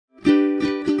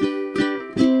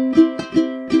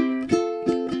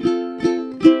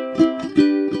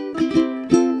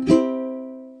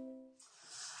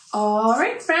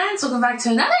welcome back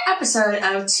to another episode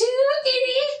of Two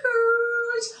Idiot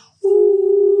Girls.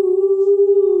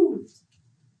 Woo!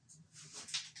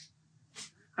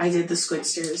 I did the squid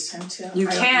stare this time too. You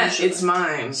can't. It's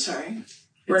mine. Sorry.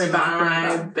 It's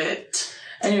my bit.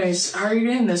 Anyways, how are you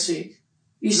doing this week?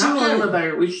 You seem a little bit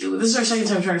better. This is our second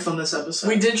time trying to film this episode.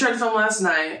 We did try to film last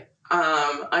night.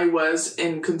 I was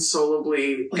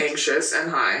inconsolably anxious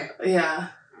and high. Yeah.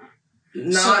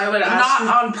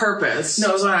 Not on purpose.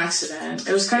 No, it was on accident.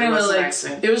 It was kind of like,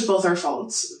 it was both our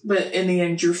faults. But in the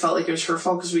end, Drew felt like it was her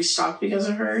fault because we stopped because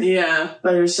of her. Yeah.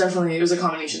 But it was a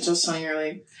combination. So I was telling her,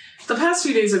 like, the past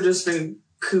few days have just been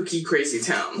kooky, crazy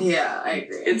town. Yeah, I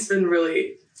agree. It's been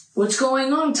really... What's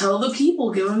going on? Tell the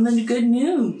people. Give them the good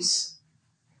news.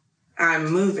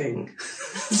 I'm moving.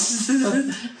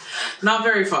 Not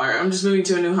very far. I'm just moving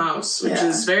to a new house, which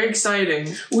is very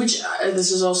exciting. Which,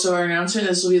 this is also our announcement.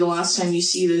 This will be the last time you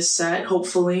see this set,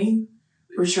 hopefully.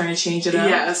 We're trying to change it up.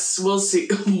 Yes, we'll see.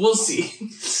 We'll see.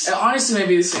 It honestly might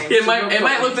be the same. It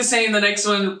might look the same the next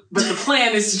one, but the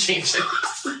plan is to change it.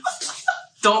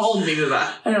 Don't hold me to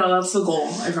that. I know, that's the goal,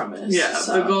 I promise. Yeah,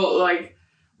 so. The goal, like,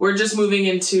 we're just moving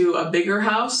into a bigger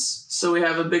house, so we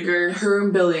have a bigger... Her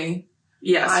and Billy.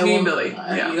 Yes, me and Billy.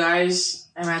 You guys,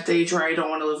 I'm at the age where I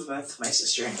don't want to live with my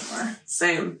sister anymore.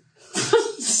 Same.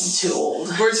 I'm too old.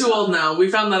 We're too old now. We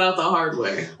found that out the hard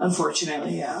way.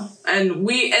 Unfortunately, yeah. And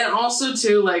also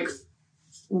too, like,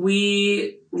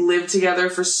 we lived together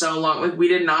for so long. Like, we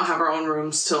did not have our own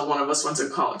rooms till one of us went to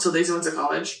college. Till Daisy went to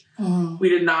college. Mm-hmm. We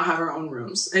did not have our own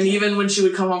rooms. And even when she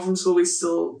would come home from school, we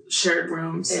still shared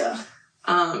rooms. Yeah.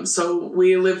 So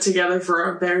we lived together for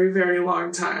a very, very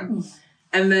long time. Mm.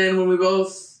 And then when we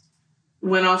both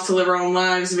went off to live our own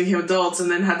lives and became adults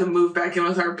and then had to move back in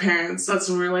with our parents, that's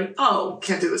when we were like, oh,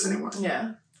 can't do this anymore.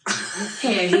 Yeah.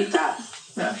 Hey, I hate that.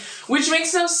 Yeah. Which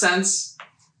makes no sense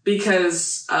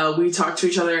because we talk to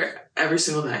each other every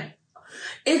single day.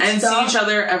 See each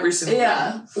other every single day.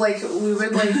 Yeah. Like, we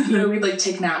would, like, we'd, like,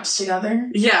 take naps together.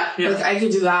 Yeah, yeah. Like, I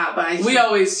could do that, but we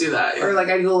always do that. Yeah. Or, like,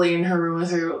 I'd go lay in her room with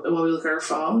her while we look at our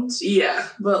phones. Yeah.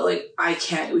 But, like,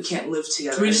 we can't live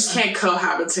together. We just can't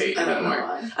cohabitate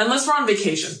anymore. Unless we're on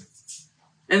vacation.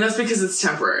 And that's because it's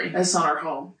temporary. That's not our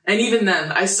home. And even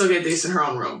then, I still get Dace in her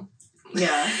own room.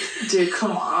 Yeah. Dude,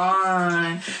 come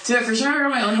on. Dude, for sure I got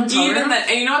my own hotel room. Even then,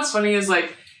 and you know what's funny is,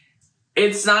 like,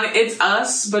 it's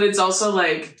us, but it's also,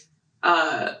 like,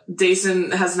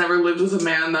 Dason has never lived with a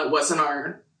man that wasn't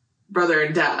our brother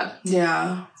and dad.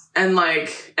 Yeah. And,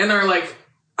 like, and our, like,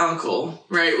 uncle,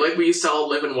 right? Like, we used to all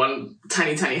live in one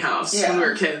tiny, tiny house when we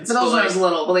were kids. But also when I was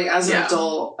little, but, like, as an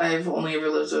adult, I've only ever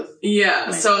lived with...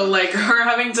 Yeah, so, like, her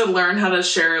having to learn how to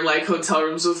share, like, hotel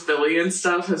rooms with Billy and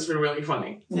stuff has been really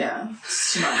funny. Yeah,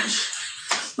 so much.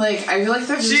 Like, I feel like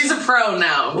there's... She's a pro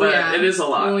now, but it is a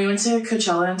lot. When we went to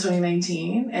Coachella in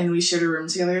 2019, and we shared a room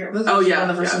together. One of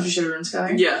the first times we shared a room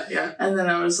together. Yeah, yeah. And then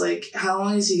I was like, how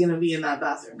long is he gonna be in that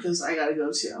bathroom? Because I gotta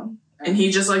go too. And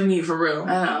he just like me for real.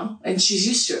 I know. And she's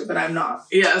used to it, but I'm not.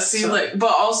 Yeah, see, like...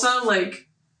 But also, like...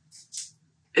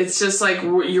 It's just, like,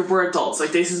 we're adults.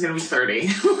 Like, Daison's gonna be 30.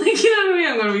 Like, you know what I mean?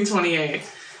 I'm gonna be 28.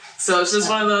 So it's just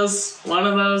one of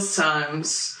those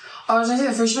times... I was gonna say,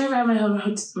 the first time I ever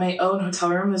had my own hotel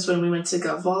room is when we went to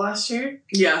GovBall last year.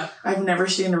 Yeah. I've never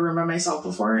stayed in a room by myself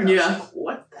before. And I was like,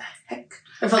 what the heck?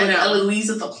 I felt like Eloise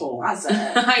at the closet.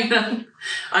 I know.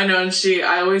 And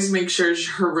I always make sure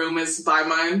her room is by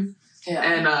mine. Yeah.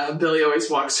 And Billy always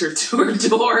walks her to her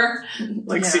door.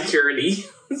 Like security.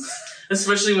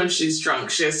 Especially when she's drunk.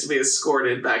 She has to be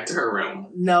escorted back to her room.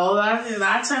 No,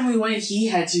 that time we went, he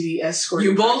had to be escorted.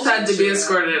 You both had to be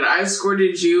escorted. I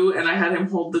escorted you, and I had him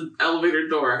hold the elevator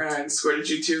door, and I escorted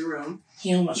you to your room.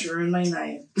 He almost ruined my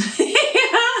night. He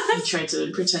tried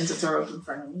to pretend to throw up in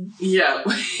front of me. Yeah.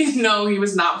 No, he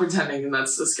was not pretending, and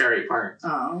that's the scary part.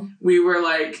 Oh. We were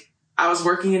like, I was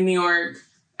working in New York,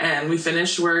 and we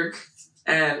finished work,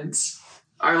 and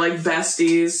our, like,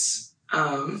 besties...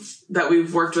 that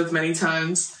we've worked with many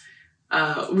times,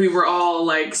 we were all,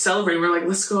 like, celebrating. We were like,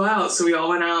 let's go out. So we all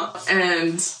went out.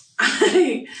 And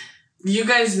you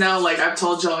guys know, like, I've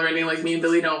told you already, like, me and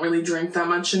Billy don't really drink that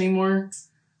much anymore.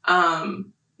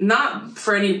 Not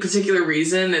for any particular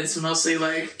reason. It's mostly,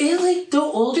 like... the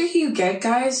older you get,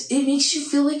 guys, it makes you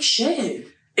feel like shit.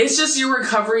 It's just your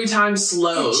recovery time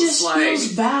slows. It just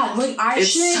feels bad. Like,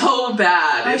 it's so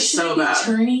bad. It's so bad. I should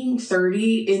be turning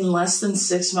 30 in less than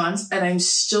 6 months, and I'm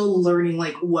still learning,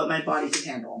 like, what my body can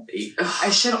handle.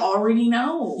 I should already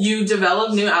know. You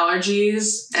develop new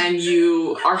allergies, and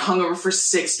you are hungover for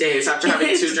 6 days after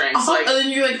having 2 drinks. And then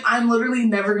you're like, I'm literally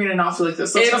never gonna not feel like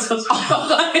this.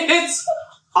 It's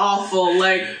awful.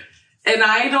 Like, And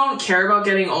I don't care about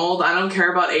getting old. I don't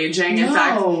care about aging.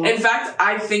 No. In fact,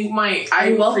 I think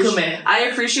I welcome it. I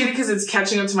appreciate it because it's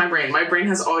catching up to my brain. My brain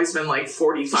has always been like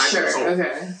 45 years old.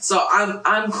 Okay. So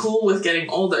I'm cool with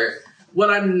getting older. What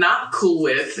I'm not cool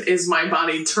with is my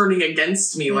body turning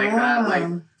against me like that.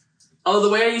 Like, oh, the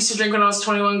way I used to drink when I was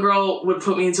 21, girl, would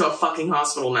put me into a fucking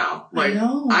hospital now. Like,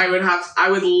 I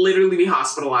would literally be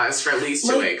hospitalized for at least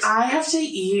 2 weeks. I have to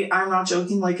eat, I'm not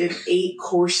joking, like an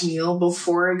 8-course meal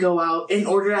before I go out in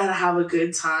order to have a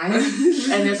good time.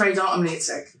 And if I don't, I'm gonna get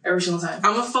sick every single time.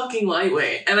 I'm a fucking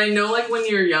lightweight. And I know, like, when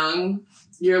you're young,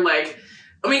 you're like,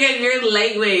 oh my god, you're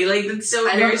lightweight. Like, that's so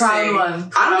embarrassing.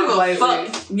 I don't give a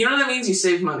fuck. You know what that means? You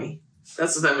save money.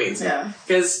 That's what that means. Yeah.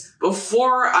 Because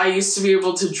before, I used to be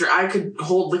able to drink, I could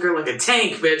hold liquor like a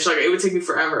tank, bitch. Like, it would take me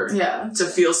forever to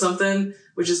feel something,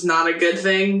 which is not a good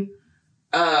thing.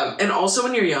 And also,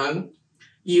 when you're young,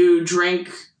 you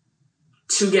drink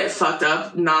to get fucked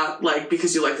up, not, like,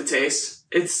 because you like the taste.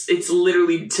 It's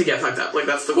literally to get fucked up. Like,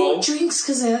 that's the goal. Who drinks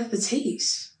because they like the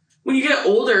taste? When you get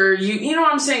older, you know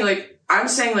what I'm saying? Like, I'm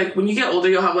saying, like, when you get older,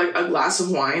 you'll have, like, a glass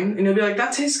of wine, and you'll be like,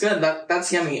 that tastes good.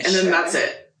 That's yummy. And then that's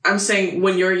it. I'm saying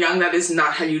when you're young, that is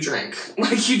not how you drink.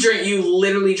 Like, you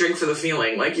literally drink for the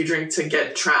feeling. Like, you drink to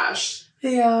get trashed.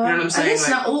 Yeah. You know what I'm saying? I guess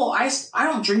not. Well, I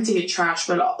don't drink to get trashed,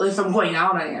 but if I'm going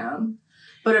out, I am.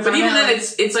 But even then,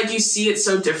 it's like you see it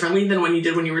so differently than when you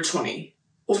did when you were 20.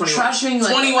 Well, trash being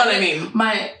like 21, I mean.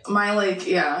 My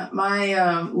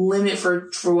limit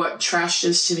for what trash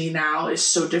is to me now is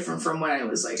so different from when I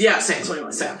was like same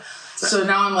 21. Same. So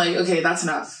now I'm like, okay, that's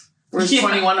enough. Whereas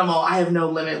 21, I'm all, I have no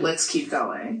limit. Let's keep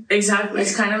going. Exactly.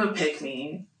 It's kind of a pick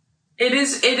me. It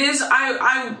is.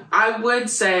 I would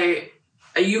say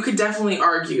you could definitely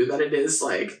argue that it is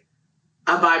like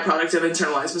a byproduct of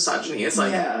internalized misogyny. It's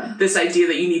like this idea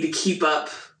that you need to keep up,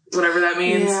 whatever that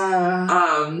means.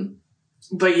 Yeah.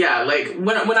 But yeah, like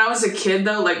when I was a kid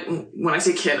though, like when I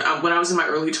say kid, when I was in my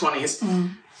early 20s,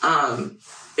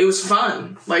 it was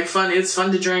fun. Like fun. It's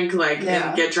fun to drink, like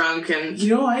and get drunk and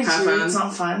you know what have fun. It's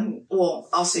not fun. Well,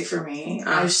 I'll say for me,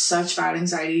 I have such bad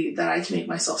anxiety that I can make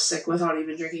myself sick without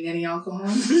even drinking any alcohol.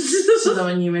 So then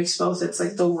when you mix both, it's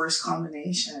like the worst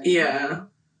combination. Yeah.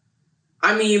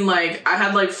 I mean, like, I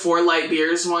had, like, 4 light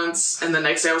beers once, and the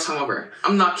next day I was hungover.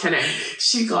 I'm not kidding.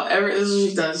 This is what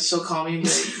she does. She'll call me and be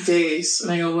like, Days.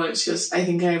 And I go, what? She goes, I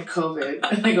think I have COVID.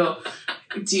 And I go,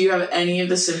 do you have any of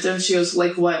the symptoms? She goes,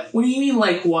 like what? What do you mean,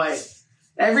 like what?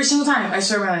 Every single time. I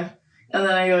swear by my life. And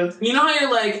then I go, you know how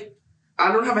you're like,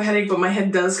 I don't have a headache, but my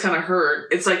head does kind of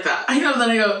hurt. It's like that. I know. Then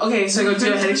I go, okay, so I go, do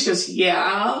you have a headache? She goes,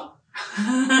 yeah.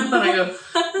 Then I go,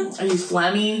 are you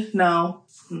phlegmy? No.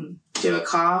 Do you have a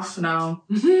cough? No.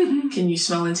 Can you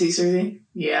smell and taste everything?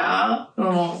 Yeah.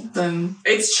 Well, then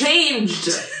it's changed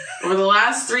over the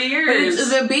last 3 years.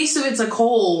 The base of it's a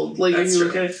cold. Like if you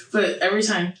look at it, but every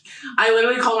time I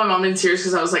literally called my mom in tears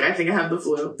because I was like, I think I have the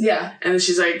flu. Yeah. And then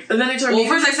she's like, and then I told me. Well,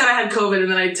 first I said I had COVID, and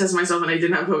then I tested myself and I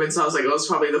didn't have COVID, so I was like, oh, it's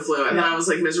probably the flu. And then I was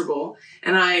like miserable,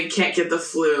 and I can't get the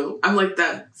flu. I'm like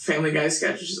that Family Guy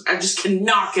sketch. I just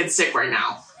cannot get sick right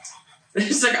now.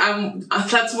 It's like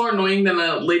that's more annoying than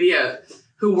a lady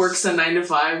who works a 9 to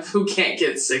 5 who can't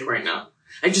get sick right now.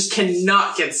 I just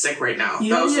cannot get sick right now.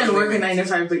 You don't even work a 9 to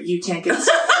 5, but you can't get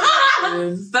sick.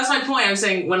 That's my point. I'm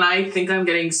saying when I think I'm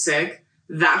getting sick,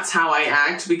 that's how I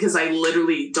act because I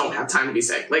literally don't have time to be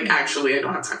sick. Like actually, I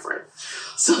don't have time for it.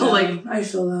 So like, I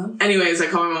feel that. Anyways, I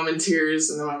call my mom in tears,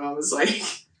 and then my mom was like,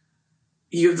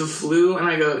 "You have the flu?" And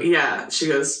I go, "Yeah." She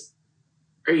goes,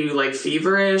 are you like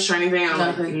feverish or anything? And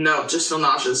I'm like, no, just feel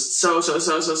nauseous. So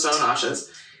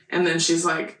nauseous. And then she's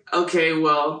like, okay,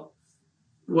 well,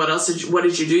 what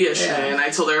did you do yesterday? Yeah. And I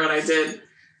told her what I did.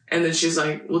 And then she's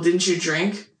like, well, didn't you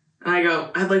drink? And I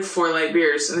go, I had like 4 light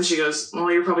beers. And then she goes,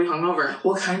 well, you're probably hungover.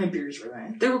 What kind of beers were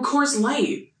they? They were Coors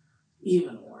Light.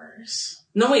 Even worse.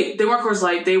 No, wait, they weren't Coors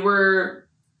Light. They were,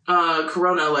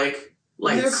 Corona, like,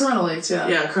 lights. They were Corona Lights, yeah.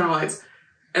 Yeah, Corona Lights.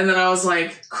 And then I was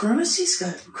like, Coronas taste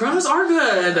good. Coronas are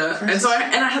good. And so I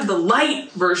had the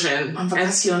light version.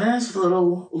 Vacaciones with a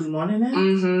little limon in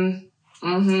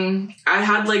it. I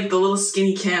had like the little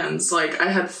skinny cans. Like I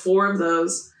had 4 of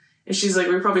those. And she's like,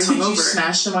 we're probably hungover. Did you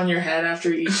smash them on your head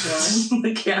after each one?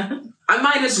 Like, yeah. I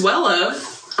might as well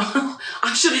have.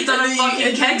 I should have done a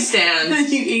fucking keg stand. And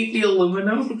you ate the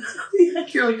aluminum.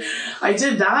 You're like, I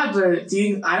did that, but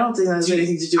I don't think that has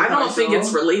anything to do with it. I don't think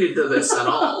it's related to this at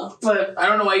all. But I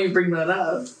don't know why you bring that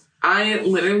up.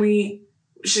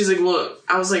 She's like, well,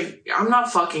 I was like, I'm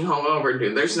not fucking hungover,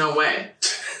 dude. There's no way.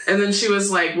 And then she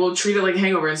was like, well, treat it like a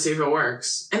hangover and see if it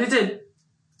works. And it did.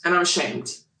 And I'm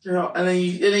ashamed. And then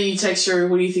you text her,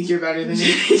 what do you think you're better than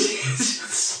me?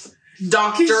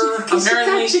 doctor,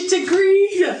 apparently. She got your degree.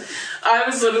 Yeah. I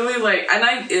was literally like,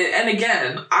 and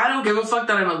again, I don't give a fuck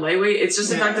that I'm a lightweight. It's just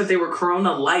the fact that they were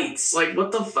Corona lights. Like,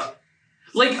 what the fuck?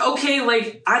 Like, okay,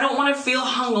 like, I don't want to feel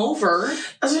hungover.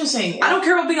 That's what I'm saying. I don't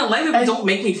care about being a lightweight, but don't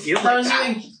make me feel like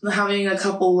that. Was like having a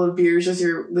couple of beers with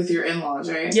your in-laws,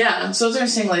 right? Yeah. So that's what I'm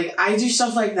saying. Like, I do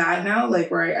stuff like that now,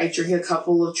 like where I drink a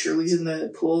couple of Trulies in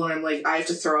the pool, and I'm like, I have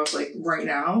to throw up like right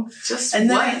now. Just and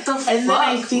then what the fuck? And then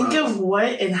I think of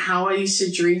what and how I used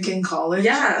to drink in college.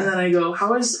 Yeah. And then I go,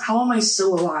 how am I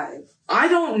still alive? I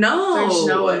don't know. There's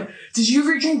no way. Did you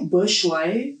ever drink Busch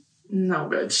Light? No,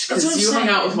 bitch. Because you hung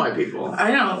out with white people.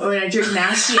 I know. When I drink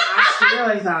nasty ass beer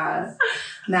like that.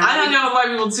 I hung out with white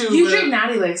people too. You drink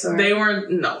Natty Lights, right? They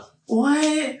weren't. No.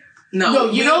 What?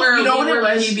 No. You know what it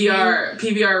was?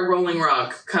 PBR Rolling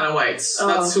Rock kind of whites.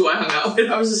 That's who I hung out with.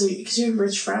 I was just like, because you have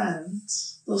rich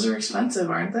friends. Those are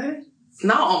expensive, aren't they?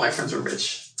 Not all my friends were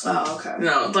rich. Oh, okay.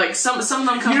 No, like some of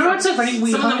them come. You know what's so funny?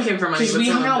 Some of them came from money. Because we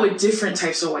hung out with different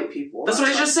types of white people. That's what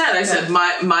I just said. I said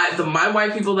my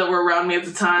white people that were around me at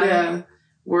the time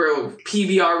were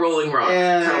PBR Rolling Rock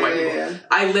kind of white people. Yeah.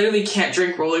 I literally can't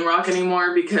drink Rolling Rock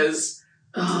anymore because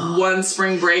one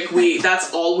spring break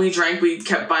that's all we drank. We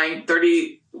kept buying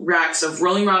 30 racks of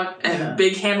Rolling Rock and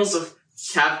big handles of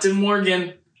Captain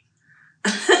Morgan.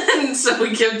 And so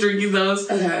we kept drinking those,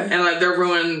 and like they're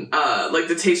ruined. Like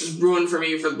the taste was ruined for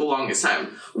me for the longest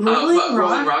time.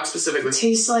 Rolling Rock specifically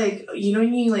tastes like, you know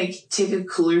when you like take a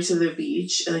cooler to the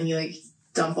beach and then you like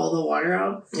dump all the water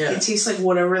out. Yeah, it tastes like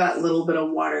whatever that little bit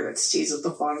of water that stays at the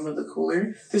bottom of the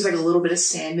cooler. There's like a little bit of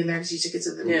sand in there because you took it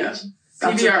to the beach.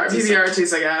 PBR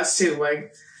tastes like ass too.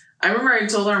 Like I remember I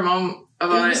told our mom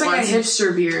about it. It's like a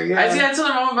hipster beer. Yeah. I told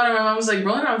her mom about it. My mom was like,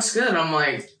 Rolling Rock's good. I'm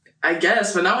like, I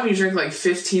guess, but not when you drink like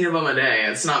 15 of them a day.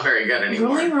 It's not very good anymore.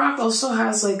 Rolling Rock also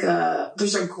has like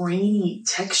there's a grainy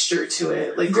texture to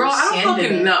it. Like, girl, I don't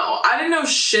fucking know. I didn't know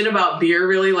shit about beer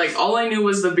really. Like, all I knew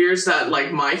was the beers that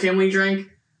like my family drank.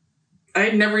 I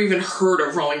had never even heard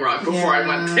of Rolling Rock before I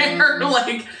went there.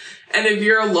 Like, and if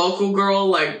you're a local girl,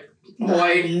 like,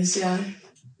 boy,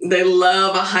 they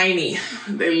love a Heine.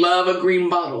 They love a green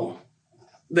bottle.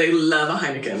 They love a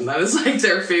Heineken. That is like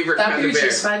their favorite kind of beer. That beer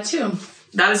tastes bad too.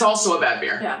 That is also a bad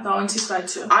beer. Yeah, that one tastes bad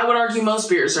too. I would argue most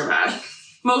beers are bad.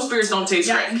 Most beers don't taste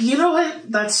great. You know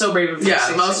what? That's so brave of me.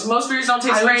 Yeah, most beers don't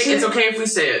taste great. It's okay if we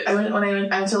say it. I went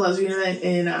to a lesbian event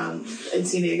in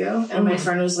San Diego, and my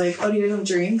friend was like, "Oh, do you guys want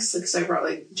drinks?" Because I brought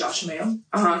like Josh and Mayo,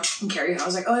 and Carrie. And I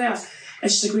was like, "Oh yeah,"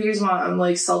 and she's like, "What do you guys want?" I'm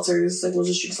like, "Seltzers." Like, we'll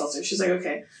just drink seltzers. She's like,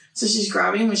 "Okay." So she's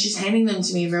grabbing them and she's handing them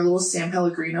to me in their little San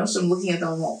Pellegrino. So I'm looking at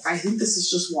them. Well, I think this is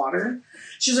just water.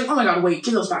 She was like, "Oh my god, wait,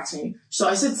 give those back to me." So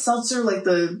I said seltzer, like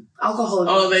the alcoholic.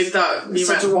 Oh, they thought you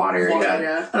seltzer water.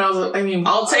 Yeah. And I was like,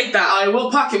 I'll take that. I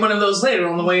will pocket one of those later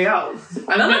on the way out.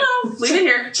 No, leave it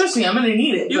here. Trust me, I'm gonna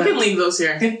need it. You can leave those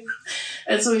here.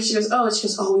 And so she goes,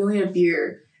 "Oh, we only have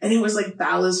beer," and it was like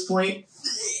Ballast Point.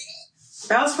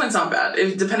 Ballast Point's not bad,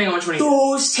 depending on which one you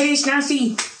those taste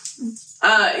nasty.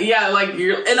 Yeah, like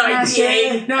an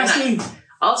IPA. Nasty.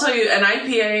 I'll tell you, an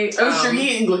IPA. I was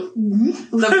drinking it.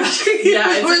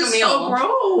 It's like a meal. So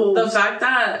gross. The fact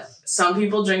that some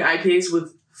people drink IPAs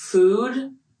with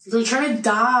food, they're trying to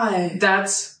die.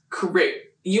 That's great.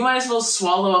 You might as well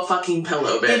swallow a fucking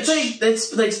pillow, bitch.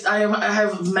 It's like I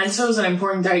have Mentos and I'm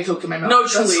pouring Diet Coke in my mouth. No,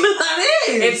 truly. That's what that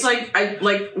is. It's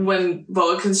like when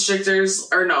boa constrictors,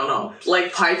 or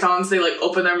like pythons, they like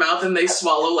open their mouth and they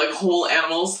swallow like whole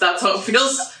animals. That's how it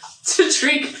feels to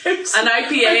drink an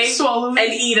IPA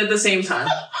and eat at the same time.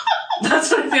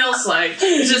 That's what it feels like.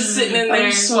 It's just sitting in there.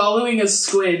 I'm swallowing a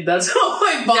squid. That's how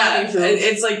my body feels.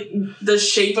 It's like the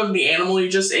shape of the animal you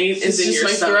just ate is in your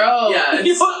stomach. Throat. Yeah,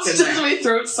 it's just my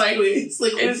throat sideways.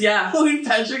 Like when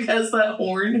Patrick has that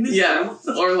horn in his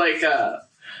throat. Or like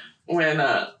when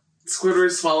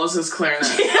Squidward swallows his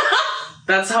clarinet.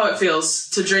 That's how it feels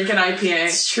to drink an IPA.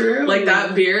 It's true. Like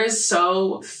that beer is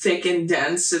so thick and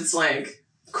dense. It's like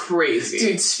crazy.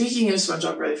 Dude, speaking of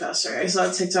SpongeBob really fast, sorry. I saw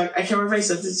a TikTok. I can't remember if I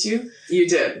sent it to you. You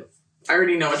did. I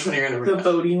already know which one you're going to read. The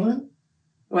Bodie one?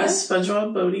 What? The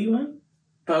SpongeBob Bodie one?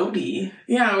 Bodie?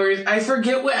 Yeah, I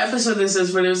forget what episode this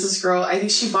is, but it was this girl. I think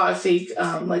she bought a fake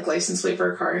like license plate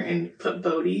for her car and put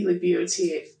Bodie, like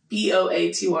Boaty.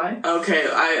 Okay,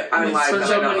 I lied.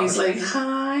 SpongeBob and he's like,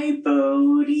 "Hi,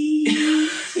 Bodie."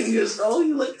 And he goes, "Oh,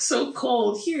 you look so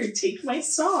cold. Here, take my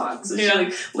socks." And she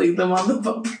like laid them on the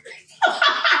bumper.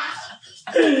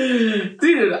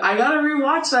 Dude, I gotta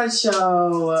rewatch that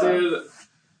show. Dude,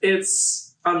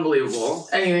 it's Unbelievable.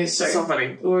 Anyways, sorry. So funny.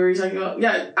 What were you talking about?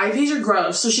 Yeah, IPs are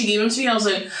gross. So she gave them to me and I was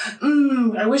like,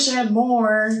 I wish I had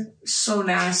more. So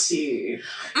nasty.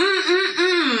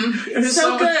 It was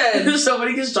so good. It was so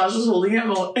funny because Josh was holding it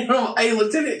and I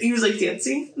looked at it. He was like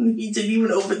dancing and he didn't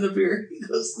even open the beer. He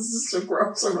goes, this is so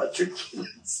gross. I'm not drinking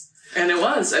this. And it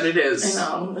was, and it is. I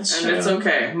know, it's and true. it's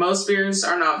okay. Most beers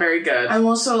are not very good. I'm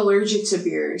also allergic to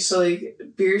beer. So like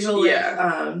beers are like,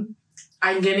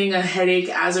 I'm getting a headache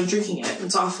as I'm drinking it.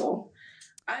 It's awful.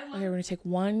 Okay, we're going to take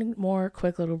one more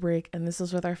quick little break, and this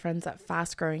is with our friends at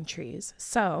Fast Growing Trees.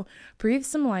 So, breathe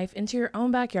some life into your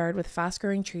own backyard with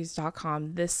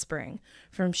fastgrowingtrees.com this spring.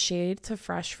 From shade to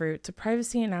fresh fruit to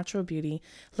privacy and natural beauty,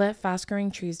 let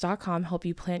fastgrowingtrees.com help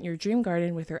you plant your dream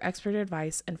garden with their expert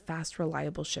advice and fast,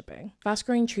 reliable shipping.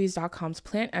 Fastgrowingtrees.com's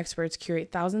plant experts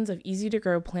curate thousands of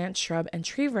easy-to-grow plant, shrub, and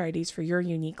tree varieties for your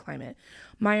unique climate.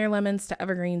 Meyer lemons to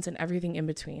evergreens and everything in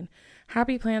between.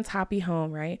 Happy plants, happy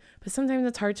home, right? But sometimes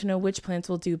it's hard to know which plants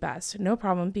will do best. No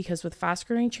problem, because with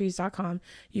fastgrowingtrees.com,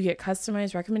 you get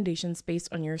customized recommendations based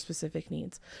on your specific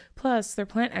needs. Plus, their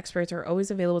plant experts are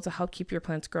always available to help keep your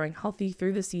plants growing healthy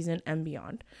through the season and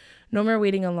beyond. No more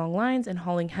waiting in long lines and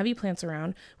hauling heavy plants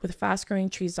around. With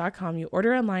fastgrowingtrees.com, you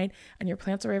order online and your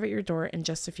plants arrive at your door in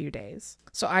just a few days.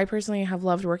 So I personally have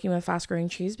loved working with Fast Growing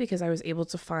Trees because I was able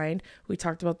to find, we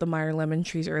talked about the Meyer lemon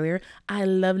trees earlier. I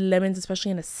love lemons,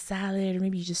 especially in a salad, or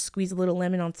maybe you just squeeze a little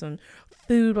lemon on some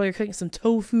food while you're cooking some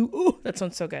tofu. Ooh, that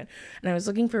sounds so good. And I was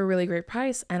looking for a really great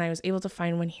price, and I was able to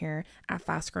find one here at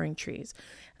Fast Growing Trees.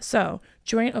 So,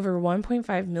 join over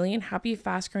 1.5 million happy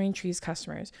Fast Growing Trees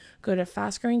customers. Go to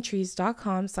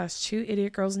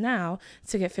fastgrowingtrees.com/2idiotgirls now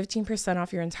to get 15%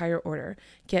 off your entire order.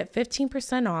 Get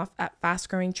 15% off at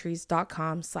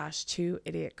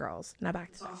fastgrowingtrees.com/2idiotgirls. Now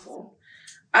back to Awful.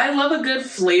 I love a good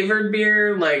flavored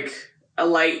beer, like a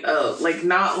light, like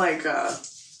not like a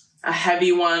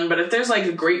heavy one, but if there's like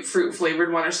a grapefruit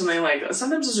flavored one or something, like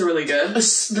sometimes those are really good.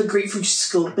 The grapefruit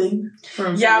scoping.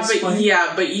 But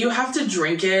you have to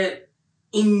drink it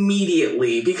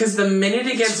immediately because the minute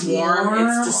it gets warm,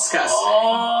 it's disgusting.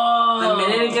 The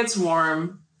minute it gets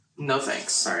warm, no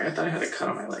thanks. Sorry, I thought I had a cut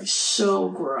on my leg. So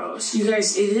gross. You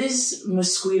guys, it is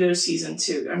mosquito season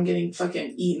too. I'm getting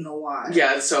fucking eaten alive.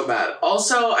 Yeah, it's so bad.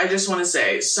 Also, I just want to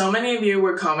say, so many of you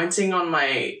were commenting on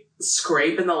my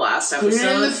scrape in the last episode. Put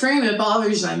it in the frame. It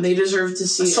bothers them. They deserve to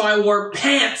see it. So I wore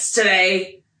pants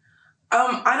today.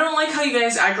 I don't like how you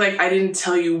guys act like I didn't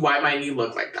tell you why my knee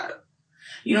looked like that.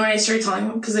 You know what I started telling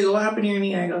them? Because they go, what happened to your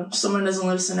knee? And I go, someone doesn't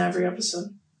listen to every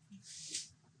episode.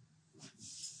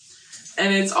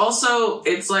 And it's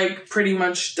like pretty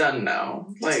much done now.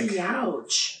 Like,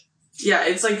 ouch. Yeah,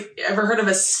 it's like, ever heard of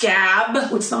a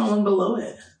scab? What's the one below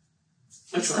it?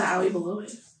 What's the alley below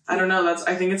it? I don't know.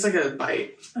 I think it's like a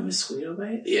bite. A mosquito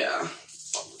bite? Yeah.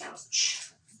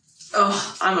 Ouch.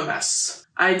 Oh, I'm a mess.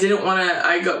 I didn't want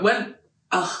to,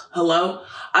 hello?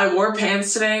 I wore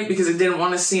pants today because I didn't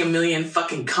want to see a million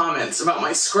fucking comments about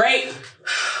my scrape.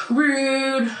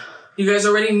 Rude. You guys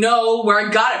already know where I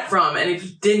got it from, and if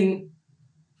you didn't,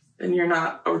 then you're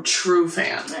not a true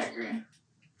fan. I agree.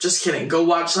 Just kidding. Go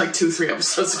watch like 2-3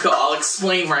 episodes ago. I'll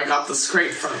explain where I got the scrape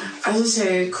from. I was gonna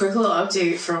say, quick little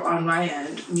update from on my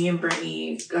end. Me and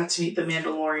Brittany got to meet the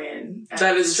Mandalorian.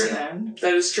 That is true.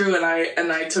 That is true.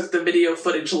 And I took the video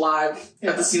footage live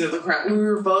at the scene of the crime. We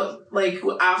were both like,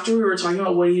 after we were talking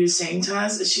about what he was saying to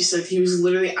us, she said he was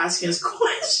literally asking us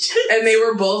questions. And they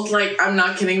were both like, I'm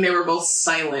not kidding, they were both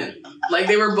silent. Like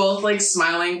they were both like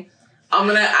smiling. I'm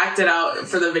gonna act it out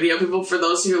for the video people. For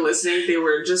those who are listening, they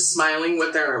were just smiling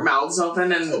with their mouths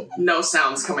open and no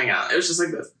sounds coming out. It was just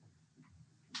like this.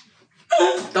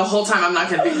 The whole time, I'm not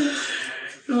kidding.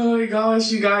 Oh my gosh,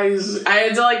 you guys. I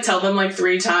had to like tell them like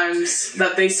 3 times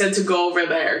that they said to go over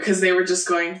there because they were just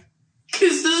going.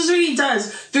 Because this is what he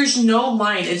does. There's no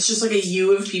line. It's just like a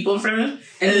U of people in front of him.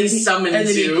 And he summons you. And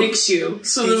then he picks you.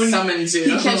 So he summons you.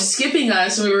 He kept skipping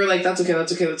us, and we were like, that's okay.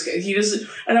 He just,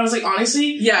 and I was like,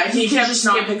 honestly, yeah, he kept just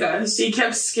not pick us. He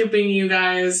kept skipping you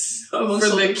guys amongst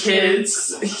for the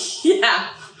kids. Yeah.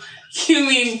 You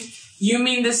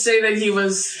mean to say that he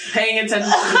was paying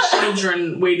attention to the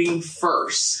children waiting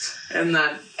first, and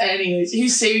that. Anyways,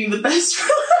 he's saving the best for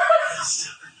last.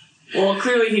 Well,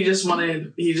 clearly he just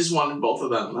wanted both of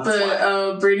them. That's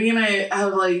why. Brady and I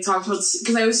have like talked about,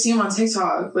 because I always see him on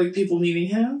TikTok, like people meeting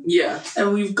him. Yeah.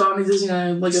 And we've gone to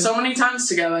Disneyland like so many times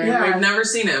together. Yeah. We've never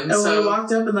seen him. And so we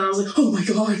walked up, and then I was like, oh my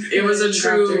god. It was a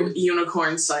true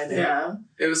unicorn sighting. Yeah.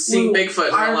 It was seeing Bigfoot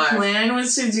in real life. Our plan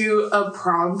was to do a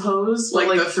prom pose.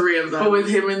 Like the 3 of them. But with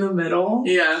him in the middle.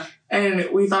 Yeah. And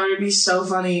we thought it'd be so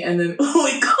funny, and then, oh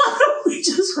my god, we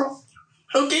just rolled.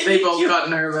 Okay, they both got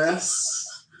nervous.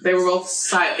 They were both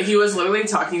silent. He was literally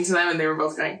talking to them, and they were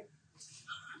both going,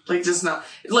 like, just not,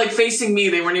 like, facing me.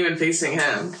 They weren't even facing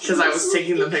him because I was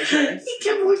taking the picture. He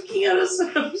kept looking at us,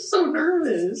 and I was so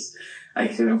nervous. I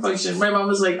couldn't function. My mom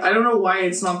was like, I don't know why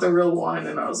it's not the real one.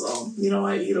 And I was like, you know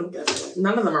what? You don't get it.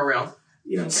 None of them are real.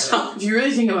 You don't get it. If you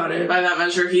really think about it. By that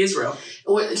measure, he is real.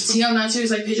 See on that too, is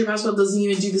like Pedro Pascal doesn't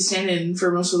even do the stand-in for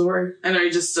most of the work. I know, he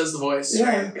just does the voice.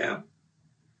 Yeah. Right? Yeah.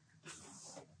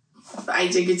 I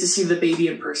did get to see the baby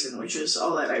in person, which is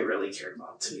all that I really cared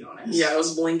about, to be honest. Yeah, it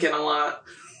was blinking a lot.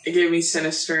 It gave me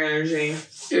sinister energy.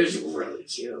 It was really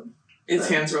cute. Its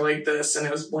hands were like this, and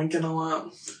it was blinking a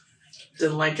lot.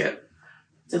 Didn't like it.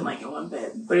 Didn't like it one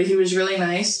bit. But he was really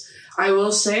nice. I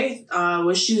will say,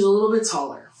 wish he was a little bit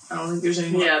taller. I don't think there's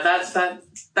anything. Yeah,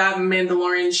 that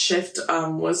Mandalorian shift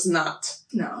was not.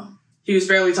 No. He was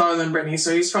barely taller than Brittany,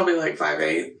 so he's probably like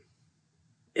 5'8",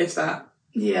 if that.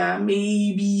 Yeah,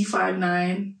 maybe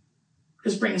 5'9".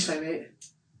 Because Brittany's 5'8".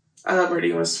 I thought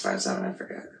Brittany was 5'7", I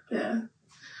forget. Yeah.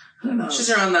 Who knows? She's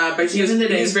around that, but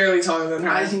he's barely taller than her.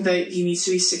 I think that he needs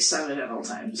to be 6'7" at all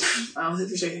times. I don't think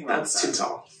there's anything wrong with that. That's too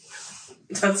tall.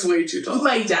 That's way too tall.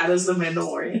 My dad is the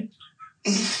Mandalorian.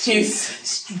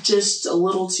 He's just a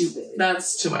little too big.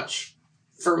 That's too much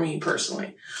for me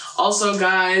personally. Also,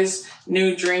 guys,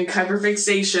 new drink,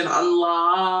 Hyperfixation,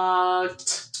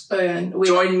 unlocked.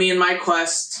 Join me in my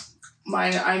quest.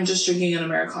 Mine, I'm just drinking an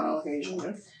Americano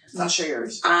occasionally. Not sure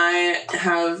yours. I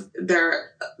have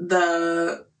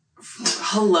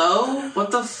hello?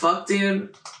 What the fuck,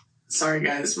 dude? Sorry,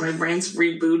 guys. My brain's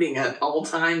rebooting at all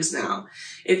times now.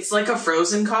 It's like a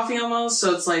frozen coffee almost.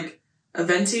 So it's like a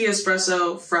venti,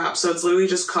 espresso, frap. So it's literally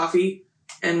just coffee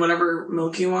and whatever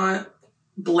milk you want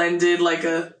blended like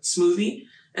a smoothie.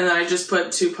 And then I just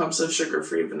put 2 pumps of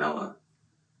sugar-free vanilla.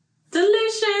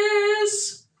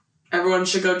 Delicious! Everyone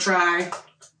should go try.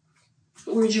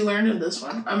 Where'd you learn of this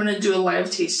one? I'm going to do a live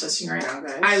taste testing right now,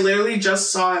 guys. I literally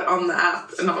just saw it on the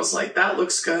app, and I was like, that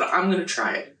looks good. I'm going to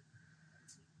try it.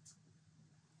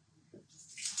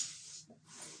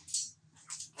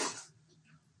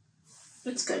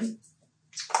 It's good.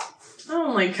 I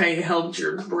don't like how you held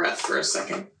your breath for a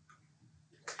second.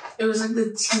 It was like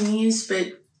the teeniest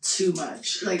bit too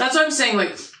much. Like that's what I'm saying.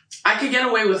 Like, I could get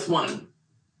away with 1.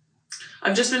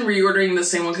 I've just been reordering the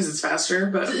same one because it's faster,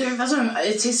 but that's what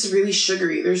it tastes really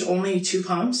sugary. There's only 2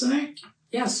 pumps in there.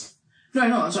 Yes. No, I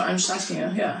know. That's what I'm just asking you.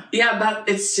 Yeah. Yeah,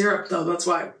 it's syrup though. That's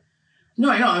why.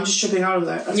 No, I know. I'm just tripping out of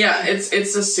that. That's yeah, it's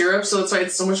a syrup, so that's why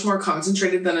it's so much more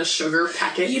concentrated than a sugar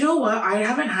packet. You know what? I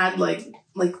haven't had like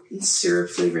syrup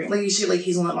flavoring. Like you see, like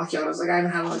hazelnut macchiatos. Like I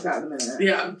haven't had one like that in a minute.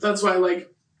 Yeah, that's why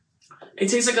it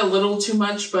tastes like a little too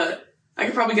much, but I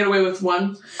could probably get away with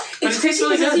 1. But it tastes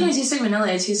really good. It doesn't even taste like vanilla.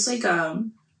 It tastes like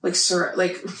syrup,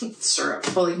 like syrup,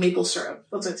 but like maple syrup.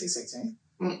 That's what it tastes like to me.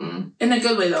 Mm-mm. In a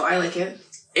good way though. I like it.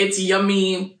 It's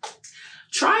yummy.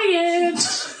 Try it.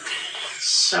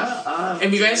 Shut up.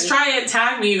 If you guys try it,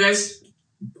 tag me. You guys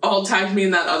all tagged me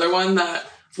in that other one that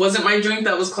wasn't my drink.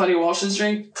 That was Claudia Walsh's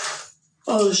drink.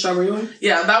 Oh, the strawberry one?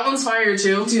 Yeah, that one's fire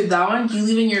too. Dude, that one, you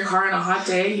leave in your car on a hot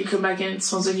day, you come back in, it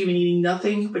smells like you've been eating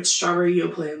nothing but strawberry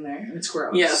Yoplait in there, and it's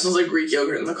gross. Yeah, it smells like Greek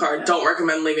yogurt in the car. Yeah. Don't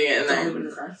recommend leaving it in there. Don't leave it in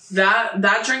the car.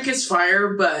 That drink is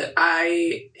fire, but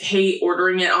I hate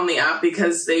ordering it on the app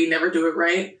because they never do it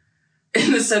right.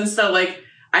 In the sense that, like,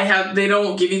 they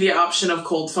don't give you the option of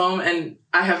cold foam, and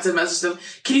I have to message them,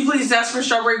 can you please ask for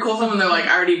strawberry cold foam? And they're like,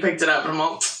 I already picked it up. And I'm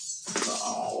all,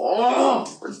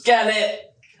 forget it.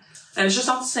 And it's just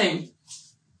not the same.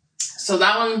 So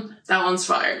that one's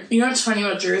fire. You know what's funny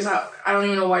about Drew is I don't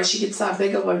even know why she gets that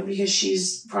big of one because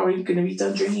she's probably going to be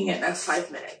done drinking it in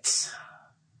 5 minutes.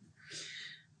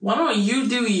 Why don't you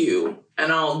do you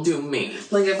and I'll do me?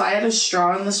 Like if I had a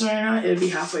straw in this one right now, it would be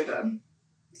halfway done.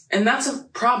 And that's a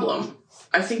problem.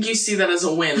 I think you see that as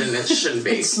a win and it shouldn't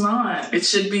be. It's not. It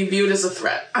should be viewed as a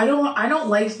threat. I don't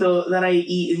like though that I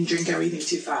eat and drink everything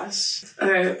too fast.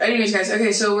 Okay. Anyways, guys.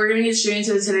 Okay, so we're gonna get straight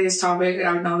into today's topic.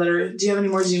 Now that do you have any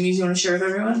more Zoomies you want to share with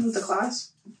everyone with the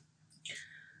class?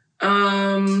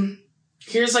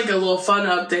 Here's like a little fun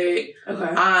update.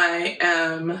 Okay. I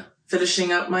am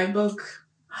finishing up my book,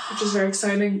 which is very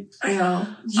exciting. I know.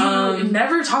 You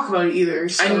never talk about it either.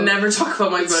 So I never talk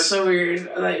about my book. It's so weird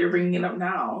that you're bringing it up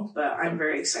now, but I'm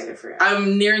very excited for you.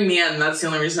 I'm nearing the end. That's the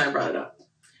only reason I brought it up.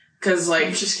 Because, like...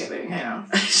 I'm just kidding. I know.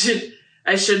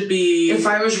 I should be. If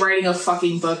I was writing a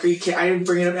fucking book, I would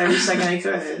bring it up every second I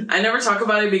could. I never talk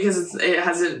about it because it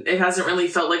hasn't really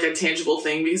felt like a tangible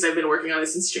thing because I've been working on it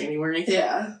since January.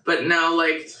 Yeah. But now,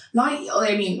 like,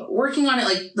 working on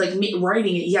it, like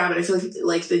writing it, yeah. But I feel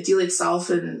like the deal itself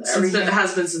and everything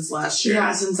has been since last year.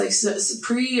 Yeah, since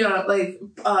like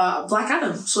Black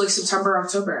Adam, so like September,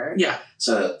 October. Yeah.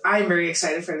 So I'm very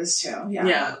excited for this too. Yeah.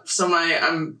 Yeah. So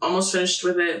I'm almost finished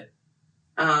with it.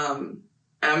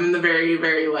 I'm in the very,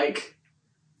 very, like,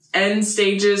 end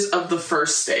stages of the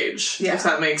first stage, if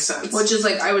that makes sense. Which is,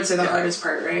 like, I would say the hardest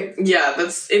part, right? Yeah,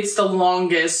 it's the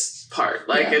longest part.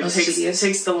 Like, it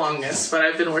takes the longest, but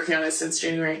I've been working on it since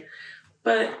January.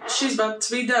 But she's about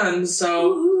to be done,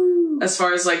 so Woo-hoo. As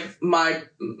far as, like, my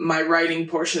writing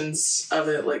portions of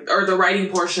it, like, or the writing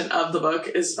portion of the book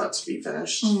is about to be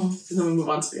finished. And then we move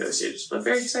on to the other stages, but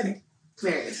very exciting.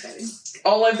 Very exciting.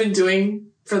 All I've been doing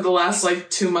for the last, like,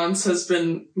 2 months has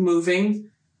been moving,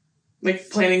 like,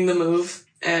 planning the move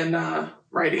and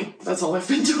writing. That's all I've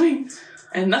been doing.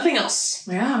 And nothing else.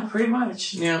 Yeah, pretty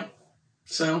much. Yeah.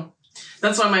 So,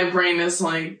 that's why my brain is,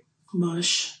 like,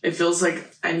 mush. It feels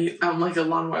like I'm like a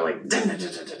lawnmower, like, like,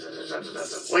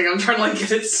 I'm trying to, like,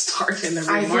 get it started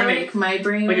every morning. I feel like my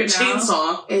brain like a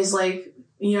chainsaw is, like,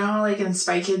 you know how, like, in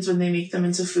Spy Kids when they make them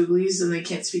into fooglies and they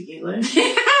can't speak English?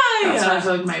 That's what I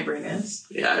feel like my brain is.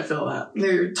 Yeah, I feel that.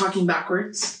 They're talking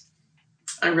backwards.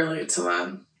 I relate to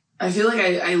that. I feel like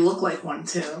I look like one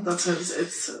too. That's what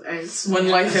it's when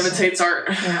life imitates art.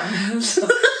 Yeah.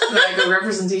 Like, the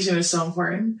representation is so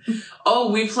important.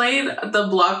 Oh, we played the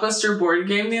Blockbuster board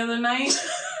game the other night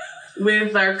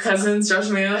with our cousins, Josh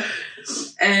and Maya,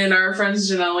 and our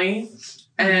friends, Janelle,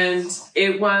 and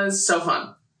it was so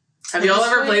fun. Have y'all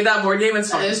ever played that board game? It's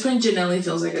fun. At this point, Janelle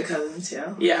feels like a cousin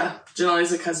too. Yeah,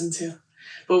 Janelle's a cousin too.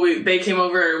 But they came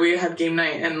over, we had game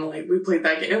night, and like we played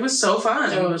that game. It was so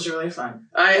fun. It was really fun.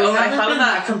 I thought of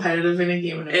that competitive in a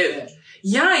game in a bit.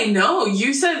 Yeah, I know.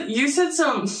 You said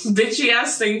some bitchy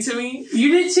ass thing to me.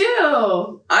 You did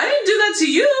too. I didn't do that to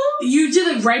you. You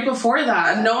did it right before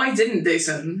that. No, I didn't,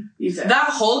 Jason. You did.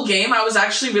 That whole game, I was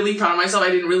actually really proud of myself.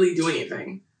 I didn't really do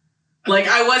anything. Like,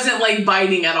 I wasn't, like,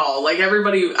 biting at all. Like,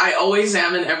 everybody, I always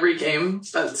am in every game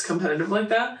that's competitive like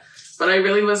that. But I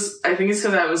really was, I think it's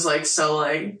because I was, like, so,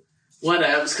 like,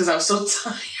 whatevs, because I was so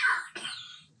tired.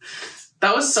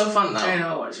 That was so fun, though. I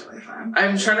know, it was really fun.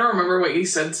 I'm trying to remember what you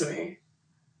said to me.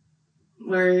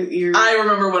 I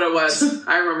remember what it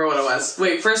was.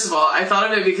 Wait, first of all, I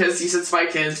thought of it because you said Spy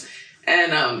Kids.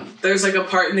 And there's like a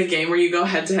part in the game where you go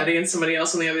head to head against somebody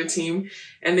else on the other team,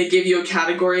 and they give you a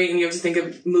category, and you have to think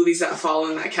of movies that fall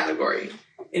in that category,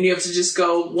 and you have to just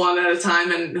go one at a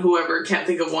time, and whoever can't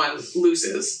think of one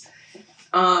loses.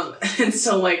 And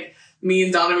so like me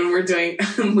and Donovan were doing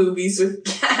movies with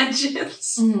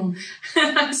gadgets, and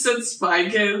I said Spy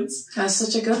Kids. That's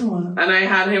such a good one. And I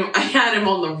had him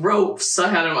on the ropes.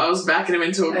 I was backing him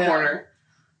into a corner.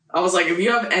 I was like, if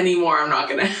you have any more, I'm not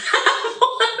gonna have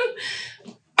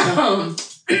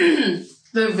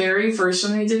the very first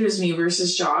one I did was me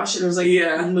versus Josh. It was like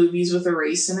movies with a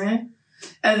race in it.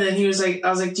 And then he was like, I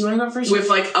was like, do you want to go first? With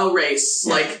like a race,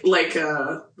 like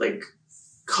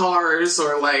cars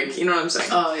or like, you know what I'm saying?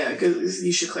 Oh yeah, because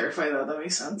you should clarify that. That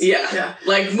makes sense. Yeah.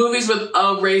 Like movies with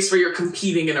a race where you're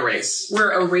competing in a race.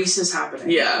 Where a race is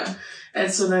happening. Yeah.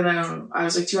 And so then I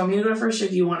was like, do you want me to go first or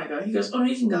do you want to go? He goes, oh, no,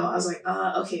 you can go. I was like,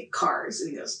 okay, cars.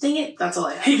 And he goes, dang it, that's all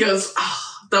I have. He goes,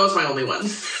 that was my only one.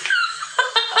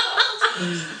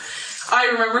 I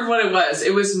remembered what it was.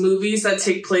 It was movies that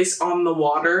take place on the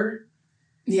water.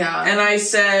 Yeah. And I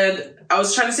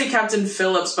was trying to say Captain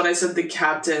Phillips, but I said the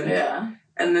captain. Yeah.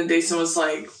 And then Dason was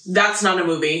like, that's not a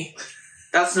movie.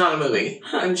 That's not a movie.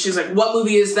 And she's like, what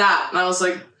movie is that? And I was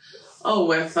like, oh,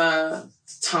 with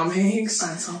Tom Hanks.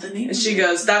 That's not the name. And she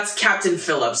goes, that's Captain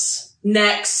Phillips.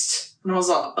 Next. And I was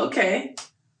like, okay.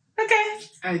 Okay.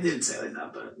 I didn't say it like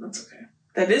that, but that's okay.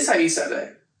 That is how you said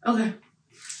it. Okay.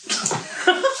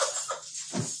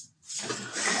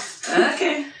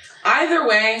 Okay. Either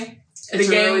way, the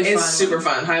game really is super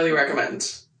fun. Highly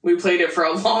recommend. We played it for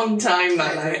a long time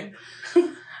that night.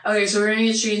 Okay, so we're gonna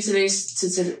get straight into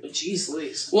jeez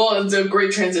Louise. Well, it's a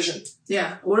great transition.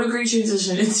 Yeah, what a great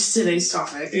transition into today's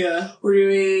topic. Yeah. We're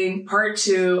doing part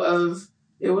 2 of,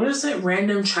 what is it?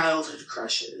 Random childhood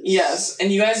crushes. Yes,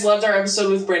 and you guys loved our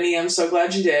episode with Brittany. I'm so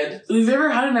glad you did. We've never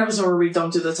had an episode where we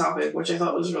don't do the topic, which I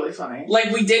thought was really funny.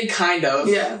 Like, we did kind of.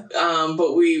 Yeah.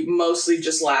 But we mostly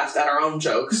just laughed at our own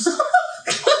jokes.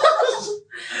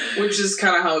 Which is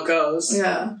kind of how it goes.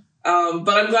 Yeah. But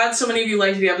I'm glad so many of you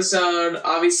liked the episode.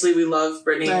 Obviously, we love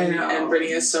Brittany, and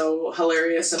Brittany is so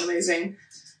hilarious and amazing.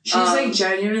 She's like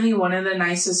genuinely one of the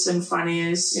nicest and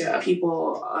funniest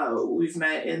people we've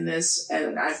met in this,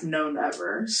 and I've known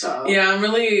ever. So yeah, I'm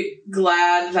really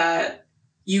glad that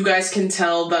you guys can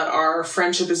tell that our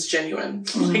friendship is genuine.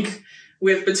 Like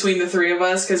between the three of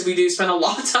us, because we do spend a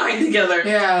lot of time together.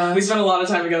 Yeah, we spend a lot of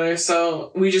time together,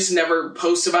 so we just never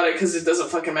post about it because it doesn't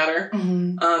fucking matter.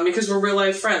 Because we're real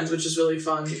life friends, which is really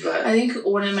fun. But I think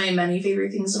one of my many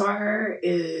favorite things about her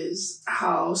is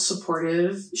how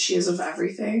supportive she is of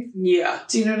everything. Yeah,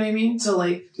 do you know what I mean? So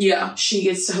like, yeah, she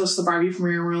gets to host the Barbie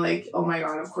premiere, and we're like, oh my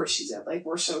god, of course she's it. Like,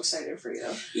 we're so excited for you.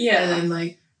 Yeah, and then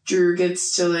like Drew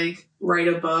gets to like write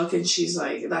a book, and she's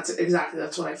like, that's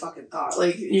what I fucking thought.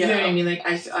 Like, you know what I mean? Like,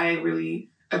 I really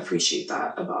appreciate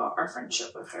that about our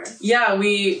friendship with her. Yeah,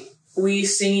 we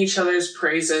sing each other's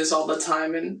praises all the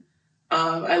time, and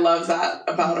I love that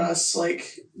about us.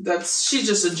 Like, she's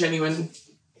just a genuine,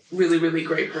 really, really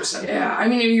great person. Yeah, I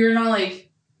mean, if you're not like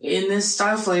in this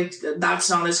stuff, like, that's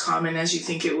not as common as you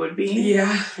think it would be.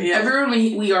 Yeah. Everyone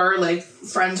we are like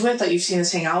friends with that you've seen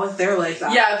us hang out with, they're like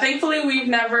that. Yeah, thankfully we've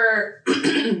never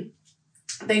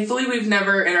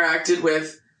interacted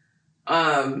with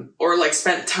or like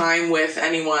spent time with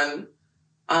anyone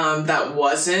that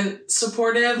wasn't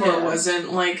supportive or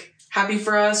wasn't like happy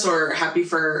for us or happy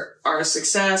for our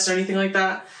success or anything like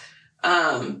that.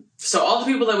 So all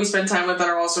the people that we spend time with that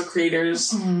are also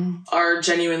creators are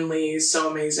genuinely so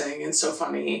amazing and so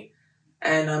funny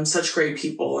and such great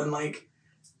people. And like,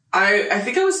 I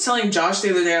think I was telling Josh the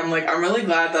other day, I'm like, I'm really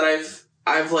glad that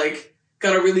I've like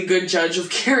got a really good judge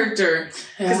of character,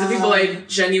 because the people I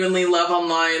genuinely love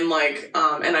online, like,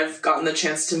 and I've gotten the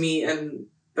chance to meet and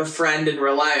befriend in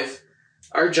real life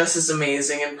are just as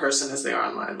amazing in person as they are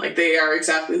online. Like, they are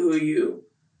exactly who you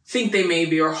think they may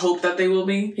be or hope that they will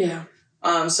be. Yeah.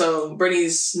 So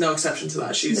Brittany's no exception to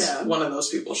that. She's one of those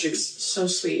people. She's so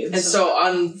sweet. And so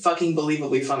unfucking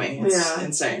believably funny. It's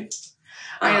insane.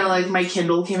 I know, like, my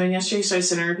Kindle came in yesterday, so I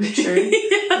sent her a picture.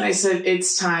 And I said,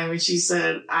 it's time. And she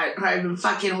said, I've been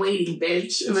fucking waiting,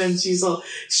 bitch. And then she's all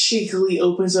shakily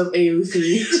opens up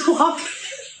AO3 to walk.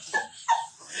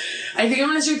 I think I'm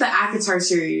gonna start the ACOTAR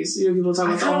series. You know, people talk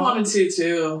about that. I kind of wanted to,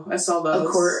 too. I saw those.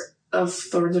 A Court of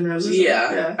Thorns and Roses.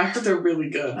 Yeah. I heard they're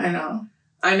really good. I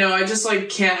know. I just, like,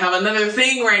 can't have another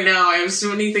thing right now. I have so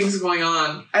many things going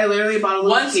on. I literally bought a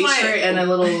little case tray and a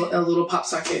little pop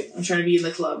socket. I'm trying to be in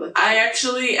the club. I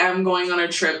actually am going on a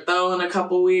trip, though, in a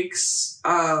couple weeks.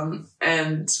 And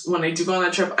when I do go on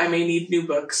that trip, I may need new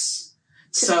books.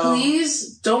 So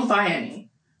please don't buy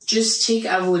any. Just take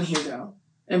Evelyn Hugo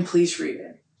and please read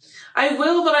it. I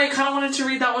will, but I kind of wanted to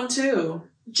read that one, too.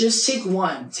 Just take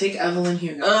one. Take Evelyn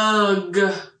Hugo.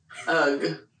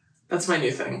 Ugh. That's my new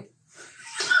thing.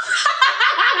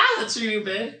 That's your new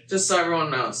bit? Just so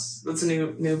everyone knows. That's a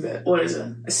new bit. What is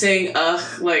it? I sing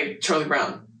ugh like Charlie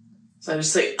Brown. So I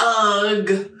just say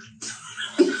ugh.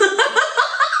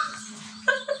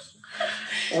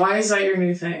 Why is that your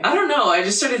new thing? I don't know. I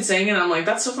just started saying it and I'm like,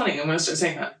 that's so funny. I'm going to start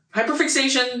saying that.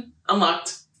 Hyperfixation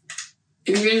unlocked.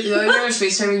 The other day I was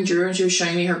FaceTiming Drew and she was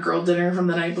showing me her girl dinner from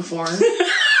the night before. On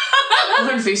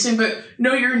FaceTime, but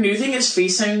no, your new thing is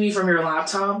FaceTiming me from your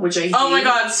laptop, which I hate. Oh my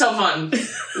god, so fun.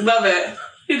 Love it.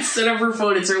 Instead of her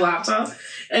phone, it's her laptop.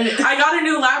 And I got a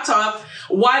new laptop.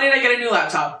 Why did I get a new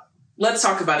laptop? Let's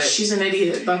talk about it. She's an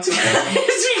idiot. That's why.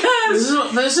 It's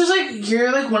because this is like, you're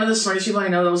like one of the smartest people I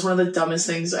know. That was one of the dumbest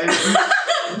things I've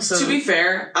ever. So. To be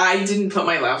fair, I didn't put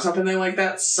my laptop in there like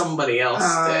that. Somebody else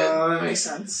did. Oh, that makes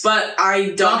sense. But I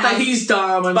don't. Not that he's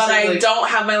dumb. I don't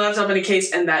have my laptop in a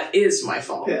case, and that is my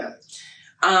fault. Yeah.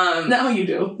 Now you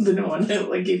do. The new one.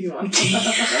 Like, gave you one.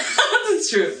 That's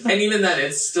true. And even then,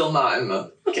 it's still not in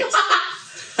the case.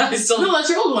 No, that's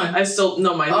your old one. I still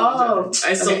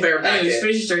bareback it.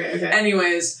 Finish your story. Okay.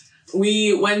 Anyways,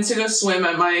 we went to go swim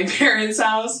at my parents'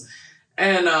 house,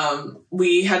 and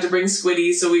we had to bring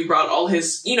Squiddy, so we brought all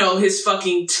his, his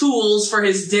fucking tools for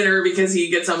his dinner because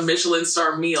he gets a Michelin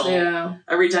star meal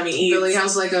every time he eats. Billy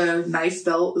has like a knife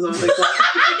belt or something like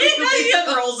that.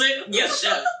 He rolls it. Yes,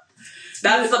 chef.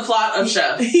 That's the plot of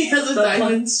Chef. He has a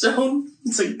diamond stone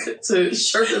to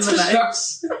sharpen the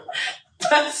knives.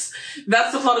 That's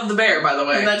the plot of The Bear, by the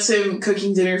way. And that's him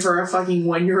cooking dinner for a fucking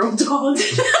 1-year-old dog.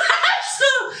 That's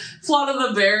the plot of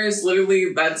The Bear is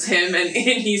literally, that's him and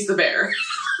he's the bear.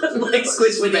 Like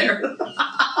Squid's the bear.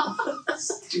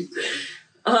 Stupid.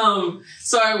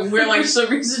 We're like, for some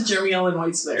reason Jeremy Allen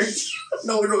White's there.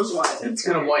 No one knows why. It's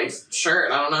got a white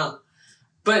shirt, I don't know.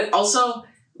 But also,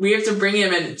 we have to bring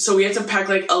him in, so we have to pack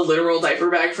like a literal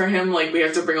diaper bag for him. Like, we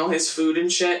have to bring all his food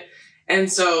and shit.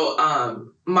 And so,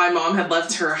 my mom had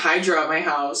left her Hydro at my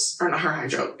house, or not her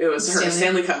Hydro, it was her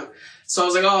Stanley Cup. So I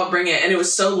was like, oh, I'll bring it. And it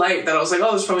was so light that I was like,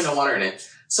 oh, there's probably no water in it.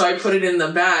 So I put it in the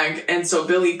bag. And so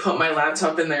Billy put my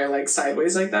laptop in there like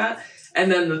sideways like that. And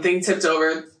then the thing tipped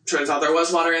over. Turns out there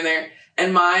was water in there.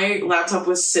 And my laptop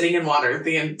was sitting in water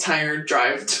the entire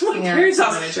drive to my parents'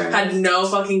 house. Had no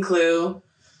fucking clue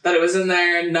that it was in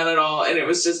there, none at all. And it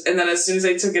was just, and then as soon as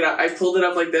I took it out, I pulled it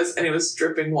up like this and it was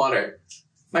dripping water.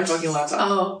 My fucking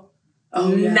laptop.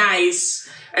 Oh, yeah. Nice.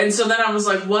 And so then I was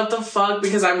like, what the fuck?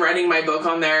 Because I'm writing my book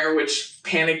on there, which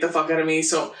panicked the fuck out of me.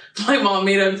 So my mom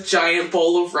made a giant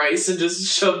bowl of rice and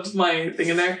just shoved my thing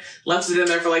in there, left it in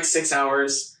there for like 6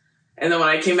 hours. And then when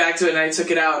I came back to it and I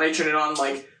took it out and I turned it on,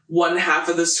 like one half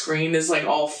of the screen is like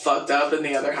all fucked up and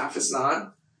the other half is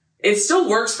not. It still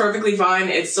works perfectly fine.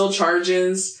 It still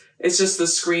charges. It's just the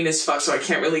screen is fucked, so I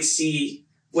can't really see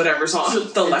whatever's on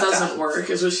the left. It doesn't work,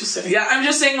 is what she's saying. Yeah, I'm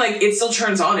just saying, like, it still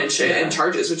turns on and shit and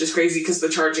charges, which is crazy because the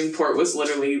charging port was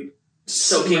literally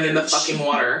soaking in the fucking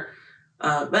water.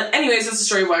 But anyways, that's the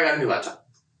story of why I got a new laptop.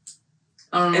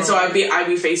 And so I'd be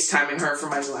FaceTiming her for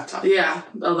my new laptop. Yeah.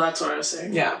 Oh, that's what I was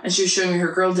saying. Yeah. And she was showing me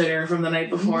her girl dinner from the night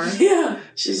before. Yeah.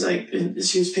 She's like,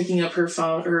 she was picking up her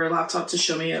phone or her laptop to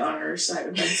show me it on her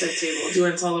bedside table. Do you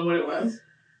want to tell them what it was?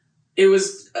 It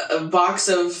was a box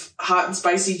of hot and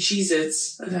spicy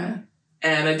Cheez-Its. Okay.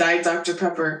 And a Diet Dr.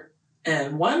 Pepper.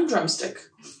 And 1 drumstick.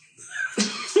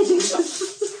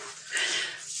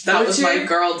 That was my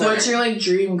girl dinner. What's your, like,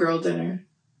 dream girl dinner?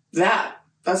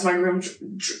 That's my dream.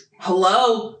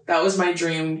 Hello? That was my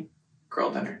dream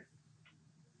girl dinner.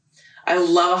 I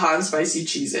love a hot and spicy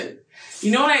Cheez-It.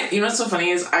 You know what's so funny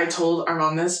is I told our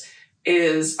mom this,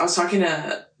 is I was talking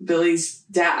to Billy's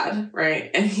dad,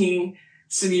 right? And he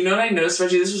said, you know what I noticed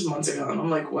about you? This was months ago. And I'm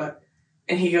like, what?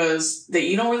 And he goes, that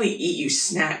you don't really eat, you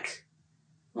snack.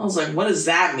 I was like, what does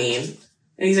that mean?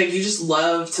 And he's like, you just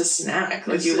love to snack.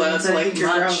 Like, you love to, like,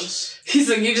 munch. He's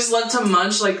like, you just love to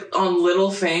munch, like, on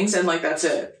little things, and, like, that's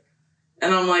it.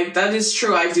 And I'm like, that is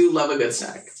true. I do love a good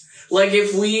snack. Like,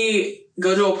 if we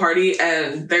go to a party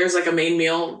and there's, like, a main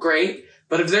meal, great.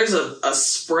 But if there's a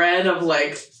spread of,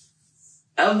 like,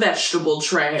 a vegetable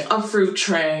tray, a fruit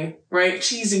tray, right?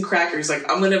 Cheese and crackers, like,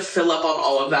 I'm gonna fill up on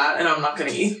all of that, and I'm not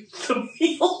gonna eat the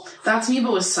meal. That's me,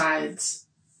 but with sides.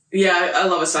 Yeah, I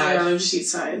love a side. I'd rather just eat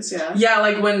sides, yeah. Yeah,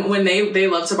 like when they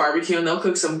love to barbecue and they'll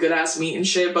cook some good ass meat and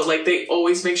shit, but like they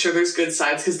always make sure there's good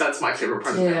sides because that's my favorite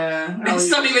part of it. Yeah. It's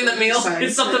not even the meal.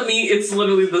 It's not the meat. It's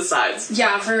literally the sides.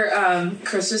 Yeah, for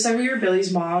Christmas every year,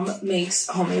 Billy's mom makes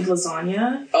homemade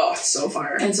lasagna. Oh, it's so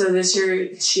fire. And so this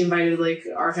year she invited like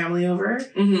our family over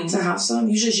to have some.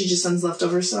 Usually she just sends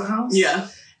leftovers to the house. Yeah.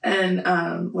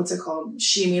 And what's it called?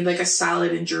 She made like a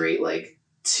salad and Jarate like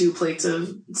 2 plates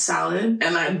of salad.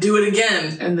 And I do it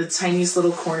again. And the tiniest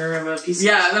little corner of a piece of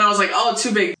and then I was like, oh,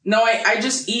 too big. No, I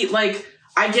just eat like,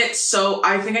 I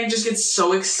think I just get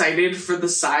so excited for the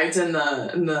sides and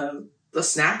the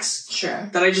snacks.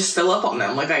 Sure. That I just fill up on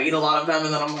them. Like I eat a lot of them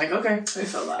and then I'm like, okay. I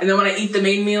feel that. And then when I eat the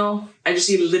main meal, I just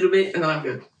eat a little bit and then I'm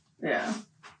good. Yeah.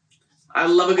 I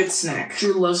love a good snack.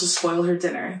 Drew loves to spoil her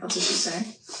dinner. That's what she's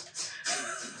saying.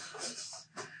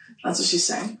 That's what she's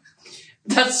saying.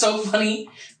 That's so funny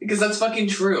because that's fucking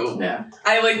true. Yeah.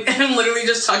 I'm literally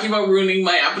just talking about ruining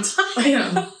my appetite. I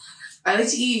know. I like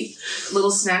to eat little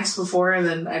snacks before and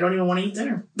then I don't even want to eat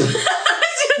dinner.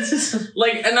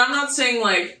 Like, and I'm not saying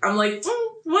like, I'm like,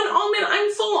 1 almond,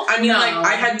 I'm full. I mean, like,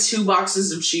 I had 2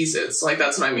 boxes of Cheez-Its. Like,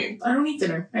 that's what I mean. I don't eat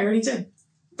dinner. I already did.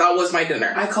 That was my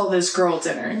dinner. I call this girl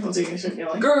dinner. That's what you should feel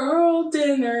like. Girl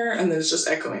dinner. And then it's just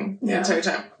echoing the entire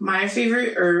time. My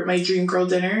favorite, or my dream girl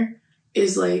dinner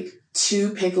is like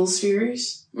 2 pickle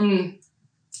spheres and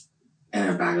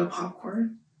a bag of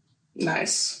popcorn.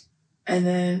 Nice. And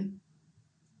then,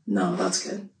 no, that's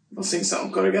good. Those things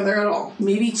don't go together at all.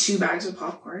 Maybe 2 bags of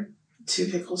popcorn, 2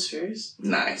 pickle spheres.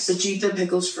 Nice. But you eat the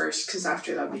pickles first, because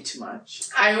after that would be too much.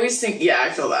 I always think, I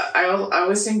feel that. I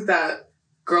always think that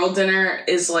girl dinner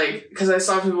is like, because I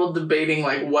saw people debating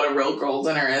like what a real girl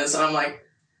dinner is, and I'm like,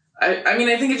 I mean,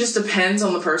 I think it just depends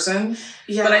on the person.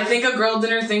 Yeah. But I think a girl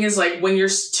dinner thing is like when you're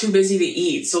too busy to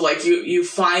eat. So like you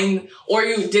find, or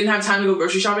you didn't have time to go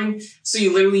grocery shopping. So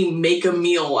you literally make a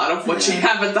meal out of what you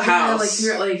have at the house.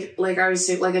 Yeah, like I would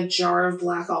say like a jar of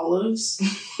black olives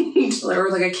or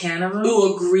like a can of them.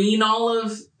 Ooh, a green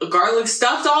olive, a garlic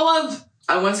stuffed olive.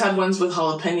 I once had ones with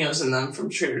jalapenos in them from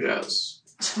Trader Joe's.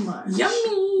 Too much.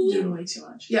 Yummy. You're doing way too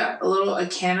much. Yeah. A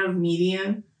can of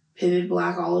medium pitted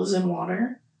black olives in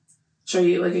water. Should I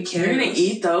eat like a can? You're gonna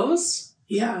eat those?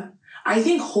 Yeah. I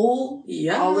think whole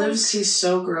olives taste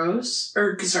so gross.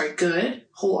 Or, sorry, good.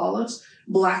 Whole olives.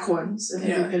 Black ones, I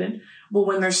think they're hidden. But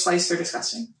when they're sliced, they're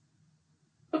disgusting.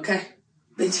 Okay.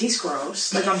 They taste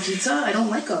gross. Like on pizza, I don't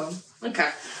like them. Okay.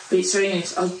 But so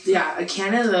anyways, yeah, a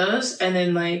can of those, and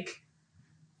then like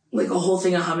a whole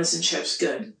thing of hummus and chips.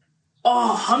 Good.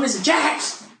 Oh, hummus and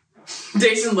chips!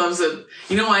 Jason loves it.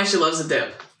 You know why she loves a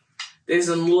dip?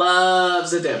 Jason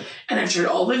loves a dip. And I've tried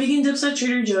all the vegan dips at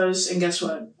Trader Joe's, and guess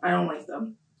what? I don't like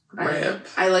them. Rip.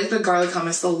 I like the garlic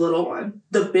hummus, the little one.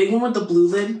 The big one with the blue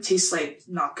lid tastes like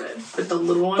not good. But the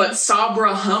little one... But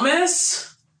Sabra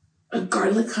hummus? A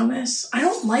garlic hummus? I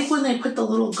don't like when they put the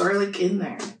little garlic in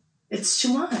there. It's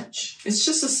too much. It's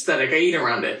just aesthetic. I eat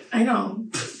around it. I know.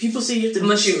 People say you have to...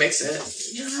 Unless you mix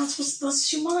it. You're not supposed to... That's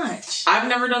too much. I've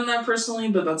never done that personally,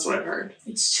 but that's what I've heard.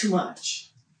 It's too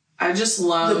much. I just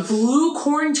love... The blue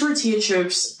corn tortilla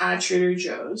chips at Trader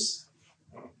Joe's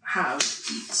have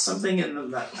something in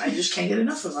them that I just can't get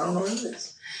enough of. I don't know what it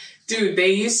is. Dude,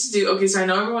 they used to do... Okay, so I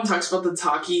know everyone talks about the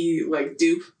Taki, like,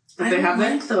 dupe that they have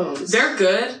there. I like those. They're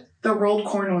good. The rolled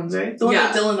corn ones, right? The one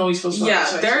that Dylan always supposed to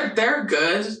they're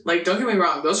good. Like, don't get me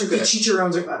wrong. Those are good. The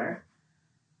chicharrones are better.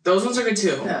 Those ones are good,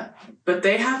 too. Yeah. But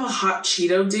they have a hot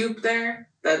Cheeto dupe there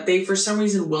that they, for some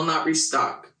reason, will not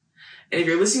restock. And if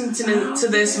you're listening to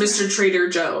this, Mr. Trader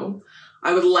Joe,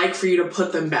 I would like for you to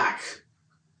put them back.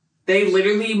 They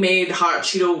literally made hot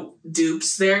Cheeto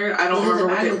dupes there. I don't remember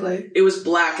what look like. It was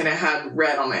black and it had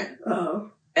red on it.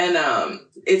 Oh. And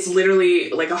it's literally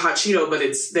like a hot Cheeto, but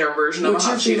it's their version of a hot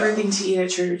Cheeto. What's your favorite thing to eat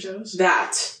at Trader Joe's?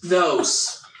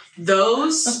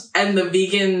 Those, and the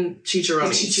vegan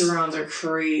chicharrones. The chicharrones are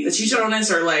crazy. The chicharrones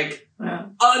are like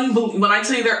unbelievable. When I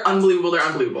tell you they're unbelievable, they're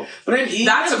unbelievable. But I'm eating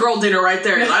That's a girl dinner right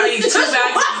there.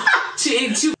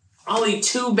 I'll eat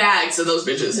 2 bags of those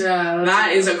bitches. Yeah,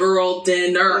 that is a girl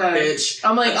dinner, bitch.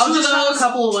 I'm like, I'll just have a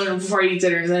couple of them before I eat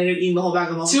dinner, and then I end up eating the whole bag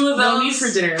of them. 2 of those. No need for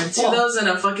dinner. 2 of those and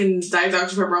a fucking Diet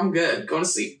Dr. Pepper. I'm good. Going to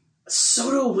sleep.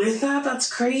 Soda with that? That's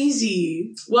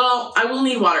crazy. Well, I will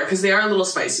need water because they are a little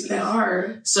spicy. They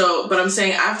are. So, but I'm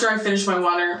saying after I finish my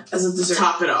water, as a dessert,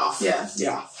 top it off. Yeah.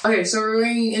 Okay, so we're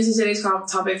going into today's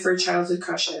topic for childhood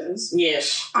crushes.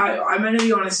 Yes. I'm going to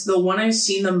be honest. The one I've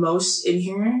seen the most in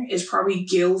here is probably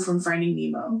Gil from Finding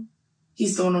Nemo.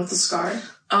 He's the one with the scar.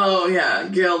 Oh yeah,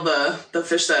 Gil, the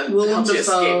fish that Willem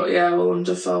Dafoe. Escape. Yeah, Willem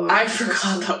Dafoe. I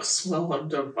forgot that was Willem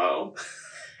Dafoe.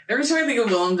 Every time I think of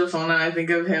Willem Dafoe now, I think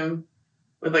of him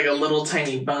with like a little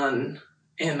tiny bun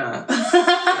in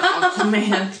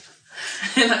Aquaman.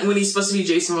 And when he's supposed to be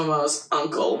Jason Momoa's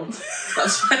uncle.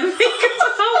 That's what I think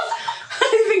about.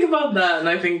 I think about that and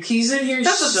I think he's in here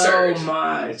that's so absurd.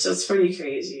 much. That's pretty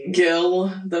crazy.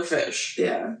 Gil the fish.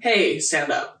 Yeah. Hey,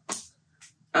 stand up.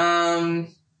 I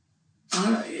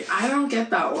don't get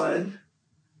that one.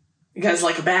 You guys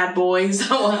like a bad boy? Is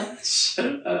that what?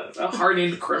 Shut up. A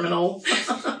hardened criminal.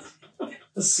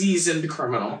 A seasoned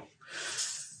criminal.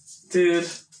 Dude,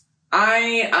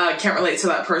 I can't relate to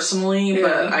that personally,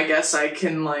 but I guess I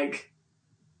can, like...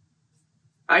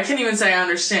 I can't even say I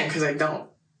understand, because I don't.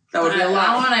 That would be a lie.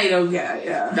 That one I don't get,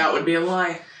 yeah. That would be a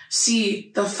lie.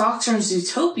 See, the Fox from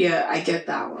Zootopia, I get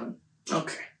that one.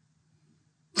 Okay.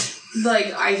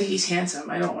 Like, I think he's handsome.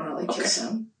 I don't want to, like, kiss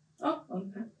him. Oh,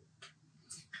 okay.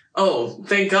 Oh,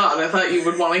 thank God. I thought you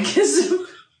would want to kiss him.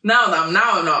 Now I'm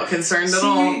not concerned at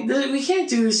all. We can't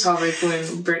do this topic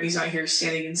when Brittany's not here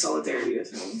standing in solidarity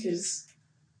with me, because...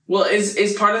 Well,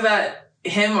 is part of that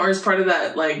him, or is part of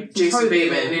that, like, Jason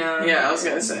Bateman? Yeah, I was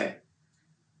gonna say.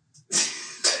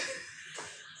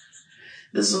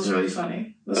 This one's really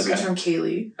funny. This one's from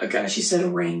Kaylee. Okay. She said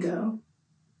Rango.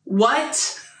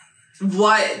 What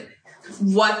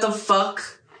the fuck?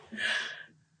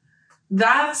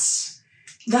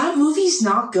 That movie's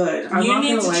not good. You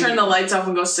need to turn the lights off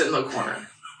and go sit in the corner.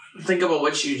 Think about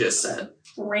what you just said.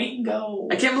 Rango.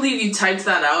 I can't believe you typed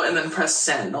that out and then press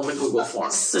send on the Google form.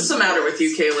 What's the matter with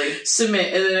you, Kaylee?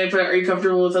 Submit, and then I put, are you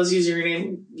comfortable with us using your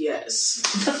name? Yes.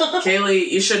 Kaylee,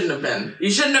 you shouldn't have been. You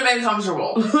shouldn't have been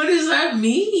comfortable. What does that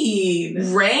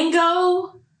mean?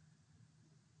 Rango?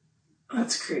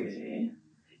 That's crazy.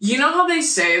 You know how they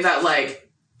say that, like,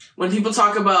 when people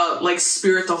talk about, like,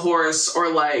 Spirit the Horse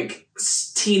or, like,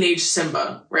 teenage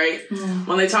Simba, right? Mm.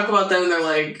 When they talk about them, they're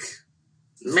like,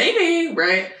 maybe,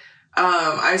 right?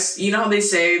 You know how they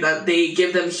say that they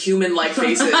give them human-like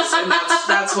faces, and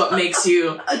that's what makes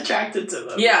you attracted to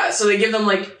them. Yeah, so they give them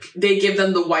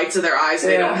the whites of their eyes,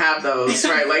 and they don't have those,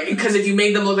 right? Like, because if you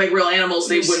made them look like real animals,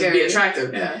 they wouldn't be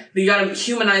attractive. Yeah, you gotta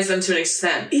humanize them to an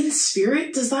extent. In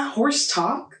Spirit, does that horse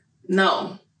talk?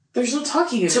 No. There's no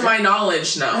talking in to my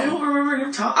knowledge, no. I don't remember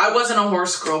him talking. I wasn't a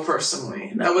horse girl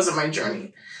personally. No. That wasn't my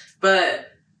journey. But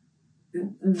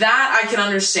that I can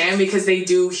understand because they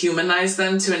do humanize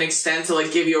them to an extent to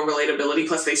like give you a relatability.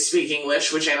 Plus they speak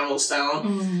English, which animals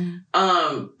don't.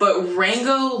 But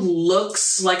Rango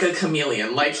looks like a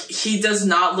chameleon. Like he does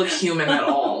not look human at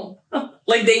all.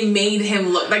 Like they made him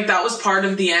look like that was part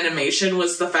of the animation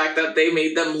was the fact that they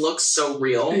made them look so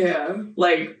real. Yeah.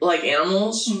 Like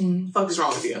animals. Fuck is wrong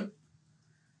with you?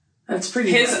 That's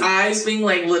pretty His good. eyes being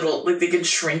like little, like they could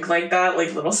shrink like that,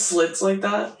 like little slits like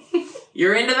that.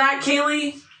 You're into that,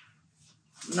 Kaylee?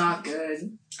 Not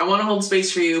good. I want to hold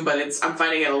space for you, but I'm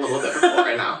finding it a little difficult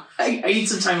right now. I need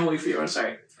some time away from you. I'm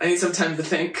sorry. I need some time to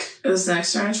think. This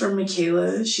next one is from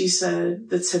Michaela. She said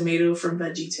the tomato from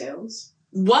VeggieTales.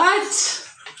 What?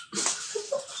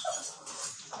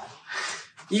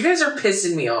 You guys are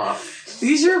pissing me off.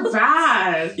 These are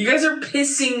bad. You guys are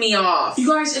pissing me off. You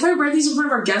guys, if I read these in front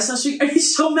of our guests last week, I'd be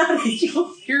so mad at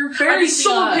you. You're embarrassing I'd be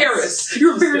so us. embarrassed.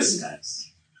 You're embarrassing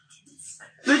us.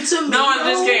 The tomato. No,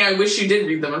 I'm just kidding. I wish you did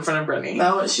read them in front of Brittany.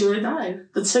 No, she would have died.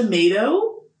 The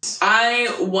tomato?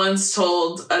 I once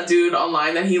told a dude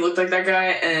online that he looked like that guy,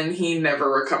 and he never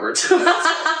recovered from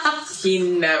that insult.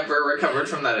 He never recovered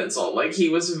from that insult. Like, he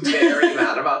was very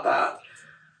mad about that.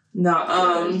 Not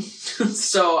good.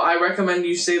 So I recommend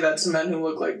you say that to men who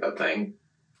look like that thing.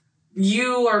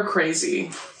 You are crazy.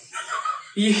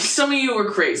 Some of you are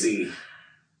crazy.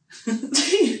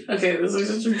 Okay, this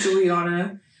is from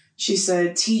Juliana. She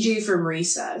said, TJ from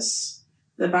Recess.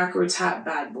 The backwards hat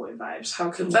bad boy vibes.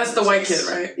 How can we That's the white kid,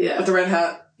 right? Yeah. With the red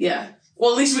hat? Yeah.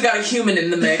 Well, at least we got a human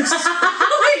in the mix.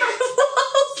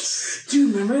 Do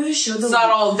you remember the show? It's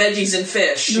not all veggies and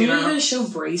fish, you Remember know? the show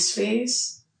Brace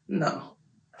Face? No.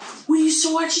 We used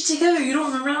to watch it together. You don't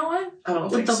remember that one? I don't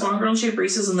With think the so. blonde girl and she had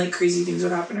braces and like crazy things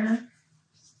would happen to her.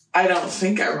 I don't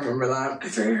think I remember that. I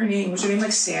forget her name. Was her name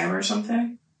like Sam or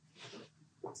something?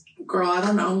 Girl, I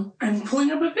don't know. I'm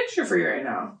pulling up a picture for you right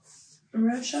now.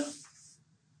 Remember that show?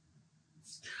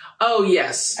 Oh,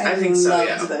 yes. I think so, loved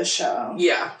yeah. the show.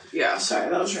 Yeah, yeah. Sorry,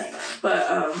 that was random.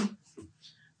 But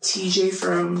TJ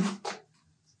from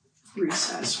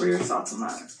Recess. What are your thoughts on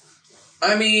that?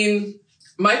 I mean,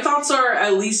 my thoughts are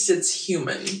at least it's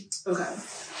human. Okay.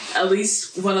 At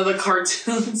least one of the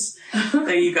cartoons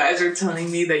that you guys are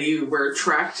telling me that you were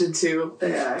attracted to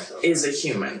Yeah, I feel is a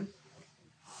human.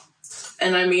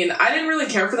 And I mean, I didn't really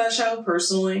care for that show,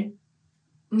 personally.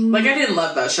 Like, I didn't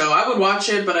love that show. I would watch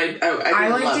it, but I didn't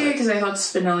liked love it because I thought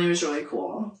Spinelli was really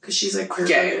cool. Because she's like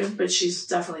queer, but she's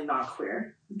definitely not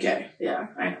queer. Gay. Yeah,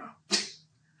 I know.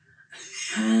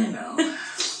 I know.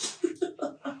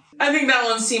 I think that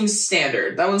one seems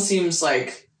standard. That seems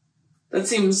like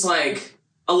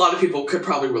a lot of people could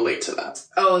probably relate to that.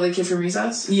 Oh, the kid from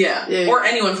Recess? Yeah. Yeah. Or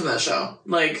anyone from that show.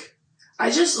 Like,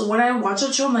 when I watch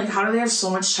that show, I'm like, how do they have so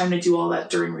much time to do all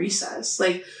that during recess?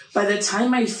 Like, by the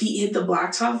time my feet hit the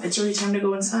blacktop, it's already time to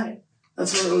go inside.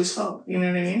 That's what it always felt. You know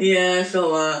what I mean? yeah, I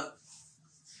feel that.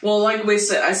 Well, like I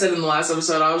said in the last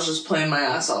episode, I was just playing my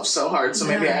ass off so hard, so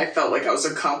maybe I felt like I was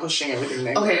accomplishing everything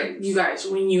they Okay, you guys,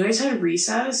 when you guys had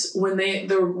recess, when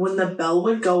the bell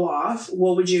would go off,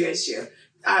 what would you guys do?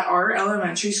 At our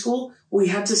elementary school, we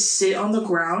had to sit on the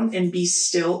ground and be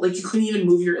still. Like, you couldn't even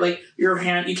move your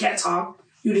hand. You can't talk.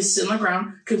 You just sit on the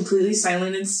ground, completely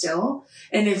silent and still.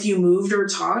 And if you moved or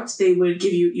talked, they would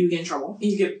you get in trouble.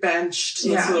 You get benched.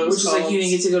 Yeah, which is like you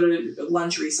didn't get to go to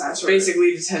lunch recess. Or,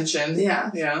 basically detention.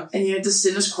 Yeah. Yeah. And you had to sit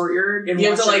in this courtyard and you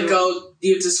have watch to everyone.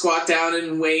 you have to squat down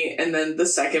and wait, and then the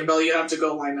second bell you have to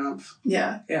go line up.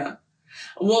 Yeah. Yeah.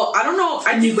 Well, I don't know.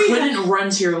 I And think you couldn't run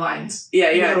to your lines.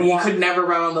 Yeah, you walk. could never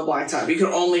run on the blacktop. You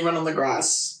could only run on the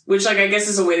grass, which I guess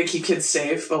is a way to keep kids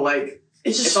safe, but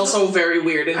it's also very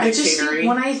weird and dictatorial.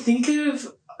 When I think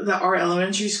of our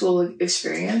elementary school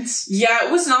experience, yeah,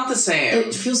 it was not the same.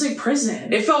 It feels like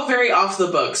prison. It felt very off the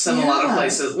books in a lot of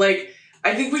places.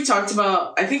 I think we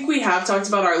have talked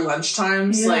about our lunch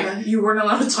times. Yeah, you weren't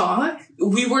allowed to talk.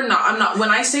 We were not. When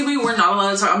I say we were not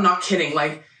allowed to talk, I'm not kidding.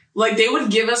 Like they would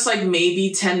give us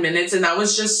maybe 10 minutes, and that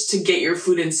was just to get your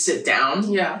food and sit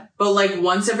down. Yeah. But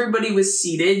once everybody was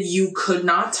seated, you could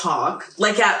not talk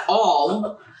at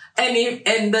all.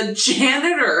 And the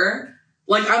janitor,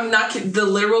 I'm not kidding, the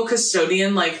literal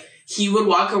custodian, he would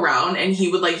walk around and he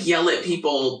would yell at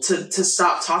people to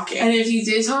stop talking. And if you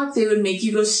did talk, they would make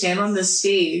you go stand on the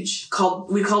stage.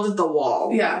 We called it the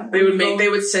wall. Yeah. They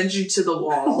would send you to the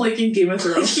wall. Like in Game of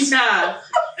Thrones. Yeah.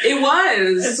 It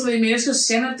was. And so they made us go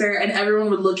stand up there and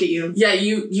everyone would look at you. Yeah,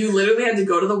 you literally had to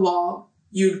go to the wall.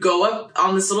 You'd go up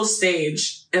on this little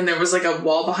stage and there was a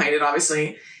wall behind it,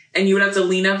 obviously. and you would have to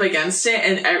lean up against it,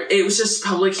 and it was just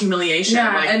public humiliation.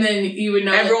 Yeah, like, and then you would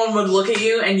know everyone would look at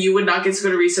you, and you would not get to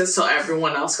go to recess till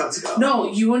everyone else got to go.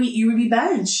 No, you would be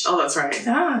benched. Oh, that's right.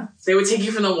 Yeah. They would take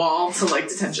you from the wall to like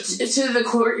detention. To the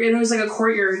court, and it was like a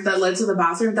courtyard that led to the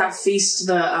bathroom that faced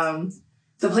the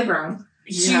playground.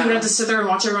 So you would have to sit there and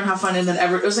watch everyone have fun, and then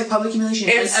it was like public humiliation.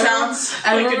 It sounds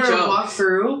everyone like a would joke. walk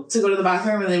through to go to the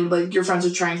bathroom, and they would like your friends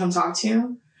would try and come talk to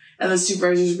you, and the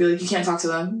supervisors would be like, "You can't talk to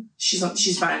them.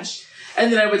 She's benched."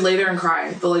 And then I would lay there and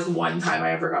cry. The like one time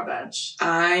I ever got benched.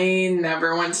 I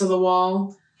never went to the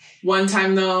wall. One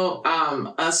time though,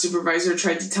 a supervisor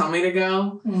tried to tell me to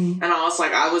go, and I was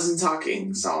like, I wasn't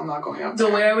talking, so I'm not going up there.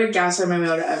 The way I would gaslight my way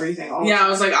out of everything. I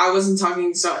was like, I wasn't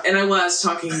talking, and I was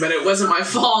talking, but it wasn't my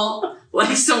fault.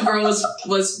 Like, some girl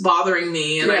was bothering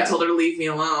me, and I told her to leave me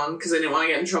alone, because I didn't want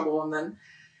to get in trouble, and then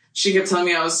she kept telling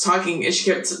me I was talking, and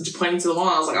she kept pointing to the wall,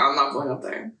 and I was like, I'm not going up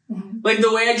there. Like,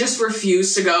 the way I just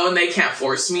refuse to go, and they can't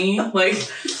force me, like...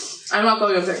 I'm not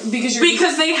going up there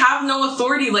because they have no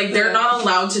authority. Like, they're not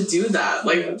allowed to do that.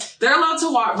 Like, they're allowed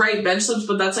to write bench slips,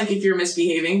 but that's like if you're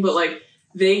misbehaving. But like,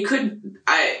 they could.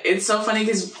 It's so funny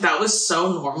because that was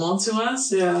so normal to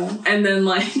us. Yeah. And then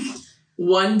like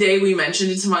one day we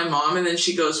mentioned it to my mom, and then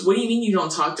she goes, "What do you mean you don't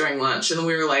talk during lunch?" And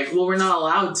we were like, "Well, we're not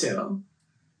allowed to."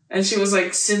 And she was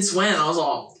like, "Since when?" I was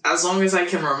all, "As long as I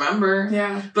can remember."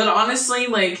 Yeah. But honestly,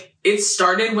 like, it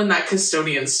started when that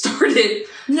custodian started.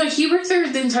 No, he worked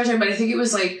there the entire time, but I think it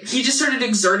was like... He just started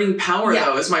exerting power,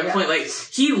 though, is my point. Like,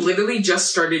 he literally just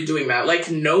started doing that.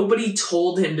 Like, nobody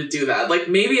told him to do that. Like,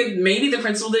 maybe the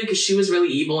principal did because she was really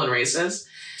evil and racist.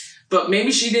 But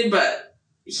maybe she did, but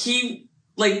he...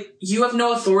 Like, you have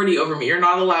no authority over me. You're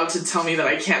not allowed to tell me that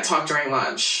I can't talk during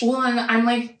lunch. Well, I'm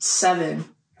like 7.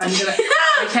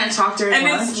 I can't talk during lunch.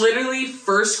 And it's literally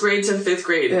 1st grade to 5th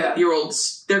grade year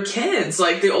olds. They're kids.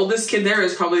 Like, the oldest kid there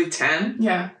is probably 10.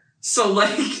 Yeah. So,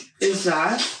 like... Is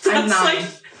that? I'm 9. Like,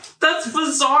 that's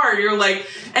bizarre. You're like...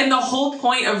 And the whole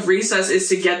point of recess is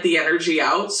to get the energy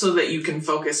out so that you can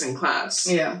focus in class.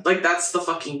 Yeah. Like, that's the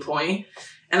fucking point.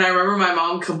 And I remember my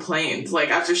mom complained. Like,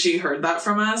 after she heard that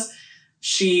from us,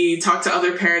 she talked to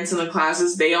other parents in the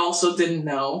classes. They also didn't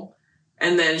know.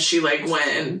 And then she, like,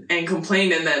 went and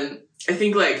complained. And then I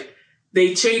think, like,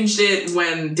 they changed it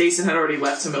when Dayson had already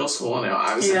left to middle school and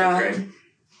I was in 5th grade.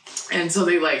 And so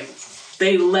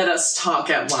they let us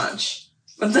talk at lunch.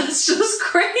 But that's just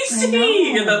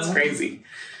crazy. That's crazy.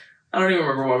 I don't even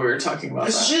remember what we were talking about.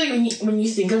 Especially like when you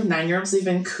think of 9-year-olds, they've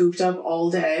been cooped up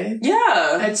all day.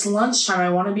 Yeah. It's lunchtime. I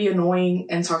want to be annoying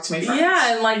and talk to my friends.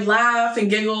 Yeah, and like laugh and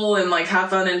giggle and like have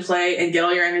fun and play and get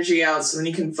all your energy out so then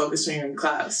you can focus when you're in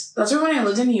class. That's why when I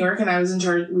lived in New York and I was in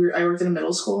charge, I worked in a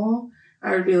middle school,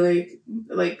 I would be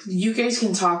like, you guys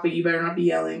can talk, but you better not be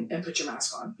yelling and put your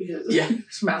mask on because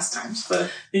it's mask times. But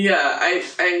yeah,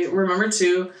 I remember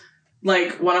too,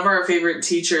 like one of our favorite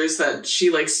teachers that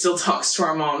she like still talks to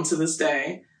our mom to this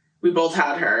day. We both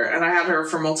had her, and I had her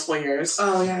for multiple years.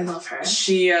 Oh yeah, I love her.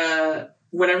 She,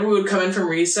 whenever we would come in from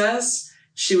recess,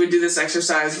 she would do this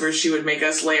exercise where she would make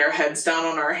us lay our heads down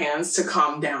on our hands to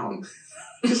calm down.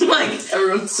 Like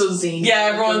everyone's so zany.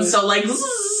 Yeah, everyone's so like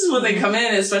when they come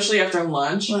in, especially after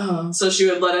lunch. Uh-huh. So she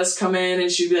would let us come in and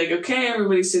she'd be like, okay,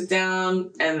 everybody sit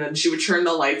down. And then she would turn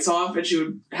the lights off and she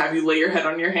would have you lay your head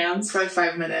on your hands for like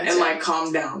 5 minutes and like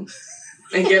calm down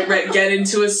and get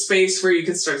into a space where you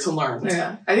could start to learn.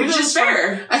 Yeah, I think which is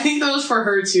fair. I think that was for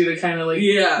her too to kind of like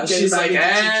she's like,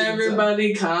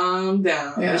 everybody calm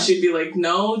down. And she'd be like,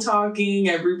 no talking,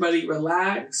 everybody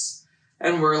relax,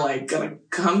 and we're like gonna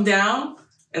come down.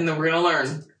 And then we're gonna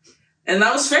learn. And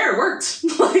that was fair. It worked.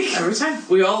 Like, every time.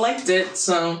 We all liked it,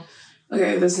 so.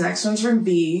 Okay, this next one's from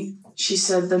B. She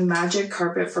said the magic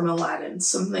carpet from Aladdin.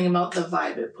 Something about the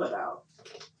vibe it put out.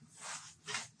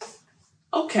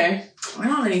 Okay. I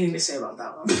don't have anything to say about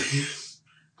that one.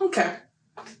 Okay.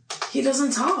 He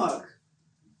doesn't talk.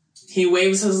 He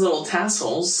waves his little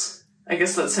tassels. I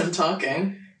guess that's him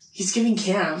talking. He's giving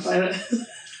camp.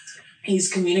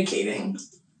 He's communicating.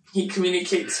 He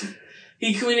communicates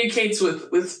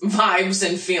with vibes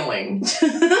and feeling.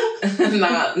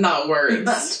 not words.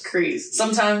 That's crazy.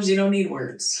 Sometimes you don't need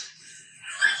words.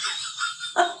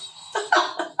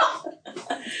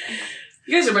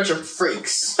 You guys are a bunch of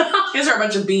freaks. You guys are a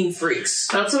bunch of bean freaks.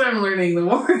 That's what I'm learning the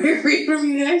more I read from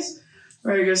you guys.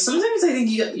 Where I go, sometimes I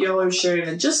think y'all are sharing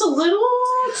it just a little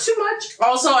too much.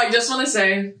 Also, I just want to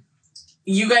say,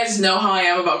 you guys know how I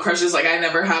am about crushes. Like, I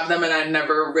never have them, and I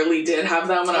never really did have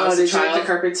them when I was a child. Did you like the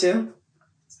carpet too?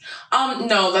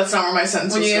 No, that's not where my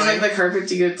sentence was going. When you guys going. like the carpet,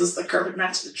 do you go, does the carpet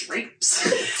match the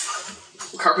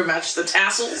drapes? Carpet match the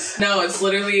tassels? No, it's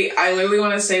literally, I literally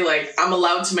want to say, like, I'm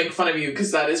allowed to make fun of you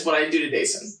because that is what I do to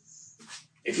Dayson.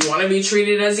 If you want to be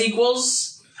treated as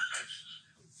equals,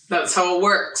 that's how it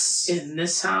works. In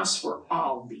this house, we're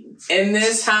all being friends. In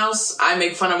this house, I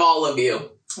make fun of all of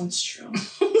you. That's true.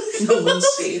 No one's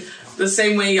safe. The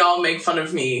same way y'all make fun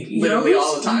of me literally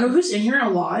all the time. You know who's in here a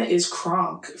lot is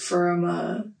Kronk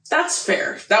from... That's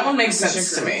fair. That one makes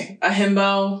sense to me. A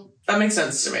himbo, that makes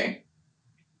sense to me.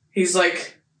 He's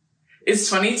like... It's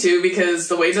funny, too, because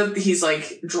the way that he's,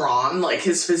 like, drawn, like,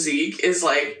 his physique is,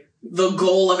 like, the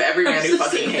goal of every man who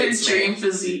fucking hates me. Dream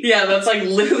physique. Yeah, that's, like,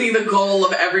 literally the goal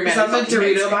of every man who fucking hates me.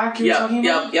 Is that the Dorito back you're talking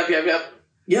about?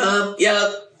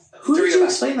 Yep. Who did Dorito you back.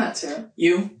 explain that to?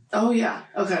 You. Oh, yeah.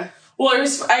 Okay. Well,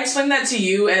 I explained that to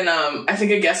you and, I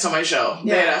think a guest on my show.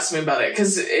 Yeah. They had asked me about it,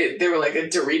 because they were like, a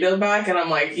Dorito back, and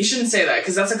I'm like, you shouldn't say that,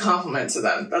 because that's a compliment to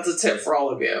them. That's a tip for all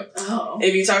of you. Oh.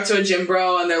 If you talk to a gym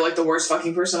bro and they're like the worst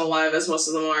fucking person alive, as most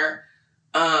of them are,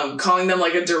 calling them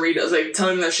like a Dorito, like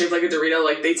telling them they're shaped like a Dorito,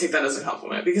 like they take that as a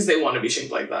compliment, because they want to be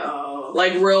shaped like that. Oh.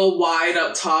 Like real wide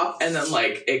up top, and then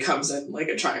like it comes in like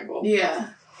a triangle. Yeah.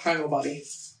 Triangle body.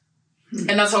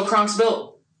 And that's how Kronk's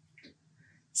built.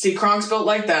 See, Kronk's built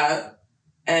like that,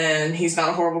 and he's not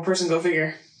a horrible person, go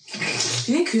figure. Do you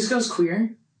think Kuzco's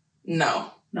queer?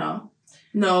 No.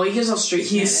 No, he gives off straight.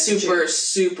 He's super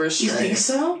straight. You think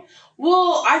so?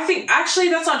 Well, I think actually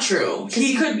that's not true.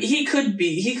 He could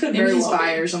Maybe very he's well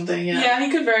bi be. or something. Yeah,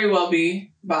 he could very well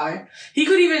be bi. He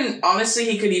could even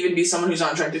be someone who's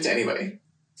not attracted to anybody.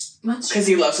 Because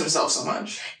he loves himself so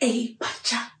much.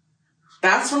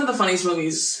 That's one of the funniest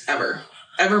movies ever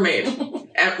made.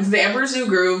 The Emperor's New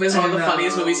Groove is one of the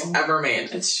funniest movies ever made.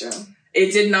 It's true.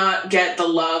 It did not get the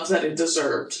love that it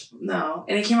deserved. No.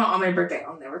 And it came out on my birthday.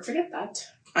 I'll never forget that.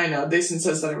 I know. Jason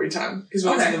says that every time. Because we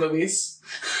went to the movies.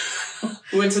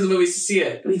 We went to the movies to see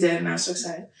it. We did, and I was so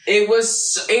excited.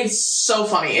 It's so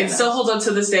funny. It still holds up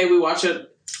to this day. We watch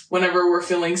it whenever we're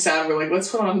feeling sad. We're like, let's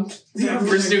put on the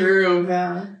Emperor's New Groove.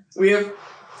 Yeah. We have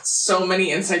so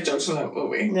many inside jokes from that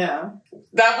movie. Yeah.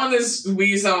 That one is, we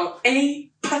use that,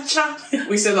 hey, pacha.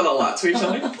 We say that a lot to each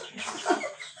other.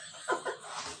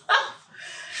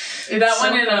 That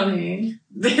so one, funny.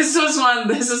 This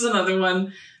is another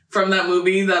one from that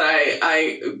movie that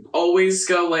I always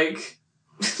go like,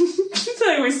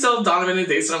 I always tell Donovan and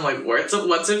Jason, I'm like,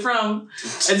 what's it from?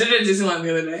 I did it at Disneyland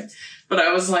the other day. But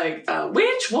I was like,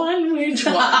 which one? And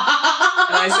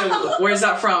I said, where's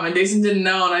that from? And Jason didn't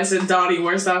know. And I said, Dottie,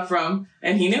 where's that from?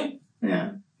 And he knew.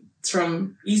 Yeah. It's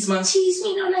from Yzma. Cheese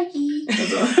me no lucky.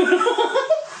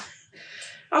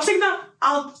 I'll take that.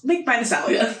 I'll make mine a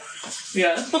salad.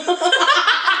 Yeah.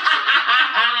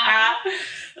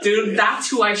 Dude, that's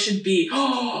who I should be.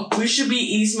 We should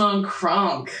be Yzma and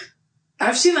Kronk.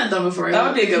 I've seen that done before. That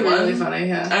would be a good one. Really funny,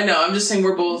 yeah. I know, I'm just saying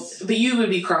we're both... But you would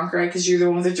be Kronk, right? Because you're the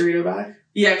one with the Dorito back?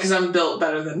 Yeah, because I'm built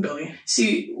better than Billy.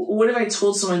 See, what if I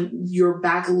told someone your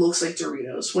back looks like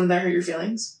Doritos? Wouldn't that hurt your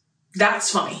feelings?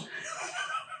 That's funny.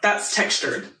 That's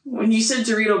textured. When you said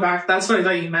Dorito back, that's what I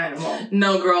thought you meant. Well,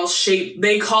 no, girl, shape.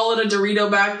 They call it a Dorito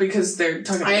back because they're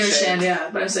talking about I understand, shape. yeah.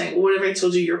 But I'm saying, what if I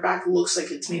told you your back looks like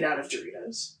it's made out of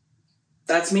Doritos?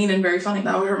 That's mean and very funny.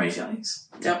 That would hurt my feelings.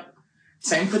 Yep.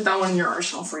 Same. Put that one in your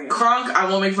arsenal for you. Kronk, I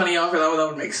won't make fun of y'all for that one. That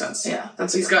would make sense. Yeah,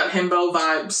 that's He's got himbo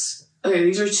vibes. Okay,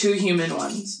 these are two human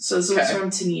ones. So this one's from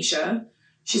Tanisha.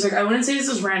 She's like, I wouldn't say this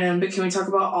is random, but can we talk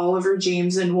about Oliver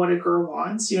James and What a Girl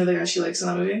Wants? You know the guy she likes in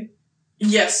that movie?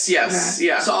 Yes, okay.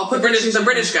 Yeah. So I'll put the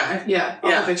British guy. Yeah,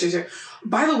 I'll put pictures here.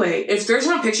 By the way, if there's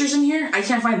no pictures in here, I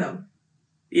can't find them.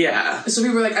 Yeah. So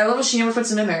people are like, I love how she never puts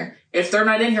them in there. If they're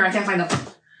not in here, I can't find them.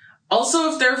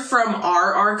 Also, if they're from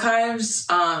our archives,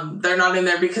 they're not in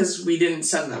there because we didn't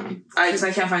send them. Because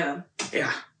I can't find them.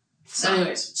 Yeah. So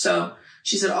anyways, so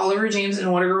she said Oliver James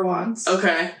and What a Girl Wants.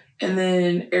 Okay. And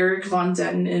then Eric Von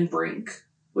Detten and Brink,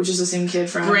 which is the same kid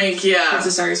from Brink, yeah.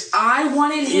 Princess Diaries. I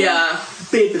wanted him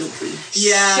biblically.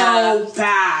 Yeah. So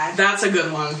bad. That's a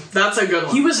good one.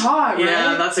 He was hot, right?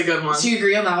 Yeah, that's a good one. So you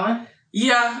agree on that one?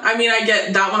 Yeah, I mean, I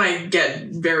get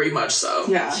very much so.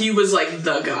 Yeah. He was like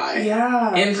the guy.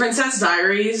 Yeah. In Princess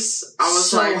Diaries, I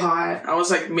was so hot. I was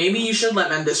like, maybe you should let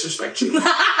men disrespect you.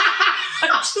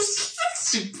 I'm just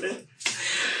stupid.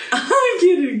 I'm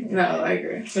kidding. No, I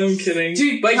agree. I'm kidding.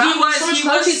 Dude, but he was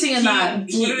cloud chasing in that.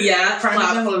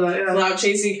 Cloud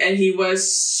chasing, and he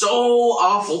was so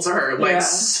awful to her. Like,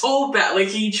 so bad. Like,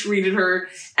 he treated her,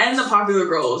 and the popular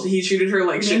girls, he treated her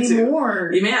like shit too. More.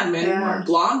 He had many more.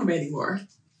 Blonde, many more.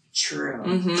 True.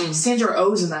 Mm-hmm. Sandra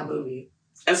Oh's in that movie.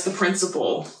 As the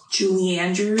principal. Julie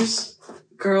Andrews.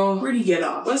 Girl. Where'd he get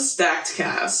off? What a stacked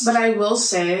cast. But I will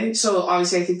say, so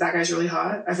obviously I think that guy's really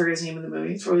hot. I forget his name in the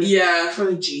movie. It's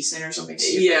probably Jason or something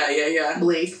stupid. Yeah.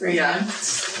 Blake, right? Yeah.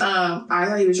 I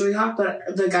thought he was really hot,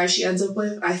 but the guy she ends up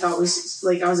with, I thought was,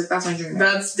 like, I was like, that's my dream.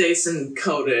 That's Jason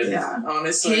coded. Yeah.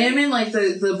 Honestly. Him and, like,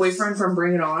 the boyfriend from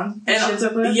Bring It On. And, she ends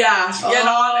up with. Yeah.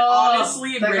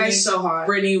 Honestly, that guy's so hot.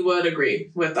 Brittany would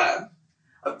agree with that.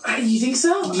 You think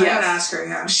so? Yeah. I gotta ask her,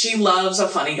 yeah. She loves a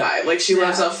funny guy. Like, she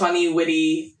loves a funny,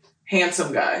 witty,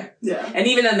 handsome guy. Yeah. And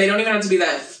even then, they don't even have to be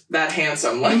that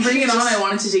handsome. Like, and Bring It On, I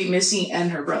wanted to date Missy and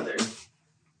her brother.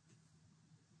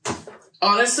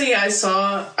 Honestly, I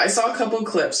saw a couple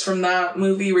clips from that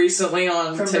movie recently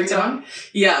on TikTok.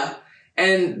 Yeah.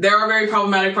 And there are very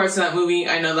problematic parts in that movie.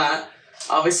 I know that.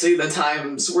 Obviously, the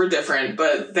times were different,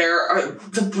 but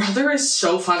the brother is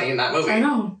so funny in that movie. I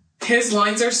know. His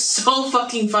lines are so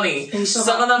fucking funny.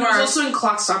 Some of them are... He was also in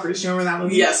Clock Stoppers. Do you remember that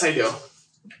movie? Yes, I do.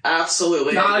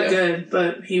 Absolutely. Not good,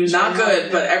 but he was... Not really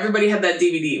good, but everybody had that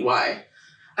DVD. Why?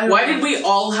 Why did we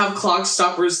all have Clock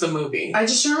Stoppers the movie? I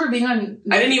just remember being on...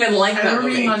 I didn't even like that movie. I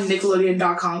remember being on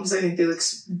Nickelodeon.com because I think they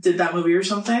did that movie or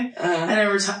something. And I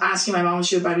remember asking my mom if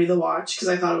she would buy me the watch because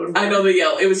I thought it would work. I know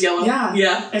it was yellow. Yeah.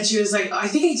 Yeah. And she was like, I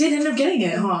think I did end up getting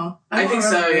it, huh? I think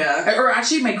so, yeah. Or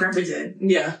actually, my grandpa did.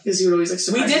 Yeah. Because he would always like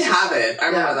surprise We did have it. I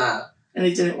remember that. And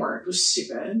it didn't work. It was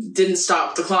stupid. Didn't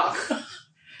stop the clock.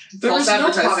 There was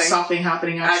no clock stopping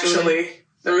happening, actually.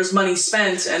 There was money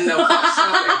spent and no clock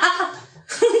stopping.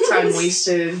 Time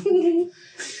wasted.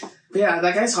 But yeah,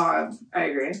 that guy's hot. I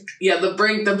agree. Yeah, the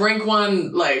Brink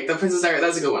one, like, the Princess Diaries,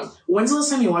 that's a good one. When's the last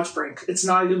time you watched Brink? It's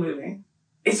not a good movie.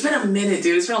 It's been a minute,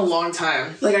 dude. It's been a long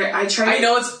time. Like, I tried... I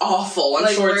know it's awful.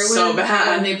 I'm sure it's so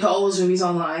bad. When they put all those movies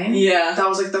online. Yeah. That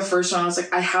was, like, the first one. I was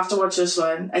like, I have to watch this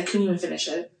one. I couldn't even finish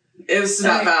it. It was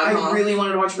that bad, I really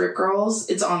wanted to watch Rip Girls.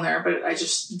 It's on there, but I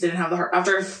just didn't have the heart.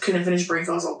 After I couldn't finish Brink,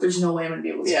 I was like, there's no way I'm gonna be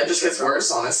able to. Yeah, it just gets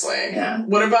worse, honestly. Yeah.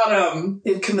 What about,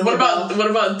 what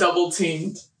about Double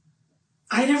Teamed?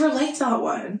 I never liked that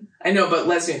one. I know, but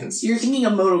lesbians. You're thinking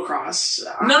of Motocrossed.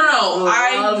 No.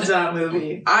 I loved that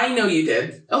movie. I know you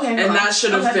did. Okay. And that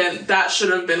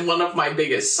should have been one of my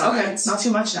biggest signs. Okay, not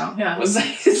too much now. Yeah.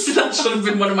 That should have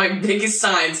been one of my biggest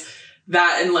signs.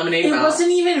 That and Lemonade Mouth. It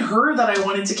wasn't even her that I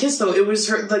wanted to kiss, though. It was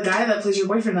the guy that plays your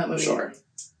boyfriend in that movie. Sure.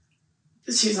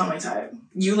 She's not my type.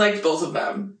 You liked both of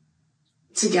them.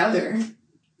 Together.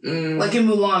 Like in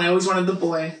Mulan, I always wanted the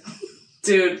boy.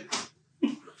 Dude.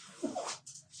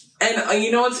 And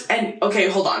you know what's... And, okay,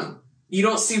 hold on. You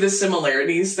don't see the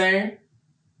similarities there?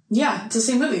 Yeah, it's the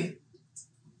same movie.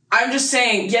 I'm just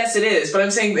saying, yes, it is, but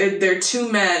I'm saying they're two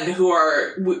men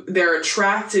who they're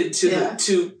attracted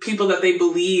to people that they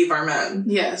believe are men.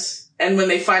 Yes. And when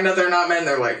they find out they're not men,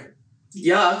 they're like,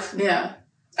 yuck. Yeah.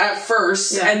 At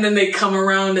first, and then they come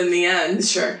around in the end.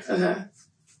 Sure. Okay.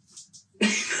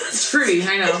 It's fruity,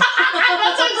 I know. That's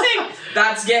what I'm saying.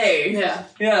 That's gay. Yeah.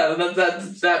 Yeah,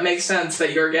 that makes sense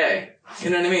that you're gay. You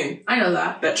know what I mean? I know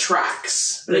that. That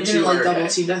tracks. But I didn't like Double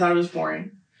Teamed. I thought it was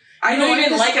boring. I know you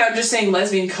didn't like it. I'm just saying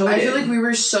lesbian coded. I feel like we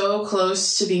were so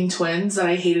close to being twins that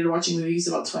I hated watching movies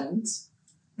about twins.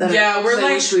 We're like...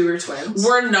 I wish we were twins.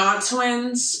 We're not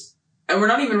twins. And we're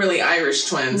not even really Irish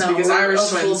twins. No, because we're Irish a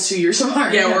twins... full 2 years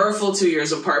apart. Yeah, we're a full 2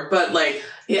 years apart. But, like...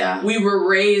 Yeah. We were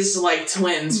raised like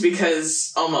twins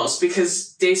because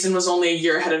Jason was only a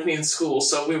year ahead of me in school.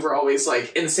 So we were always,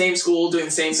 like, in the same school, doing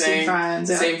the same thing.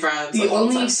 Same friends. The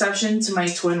only exception to my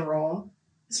twin rule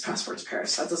is Passport to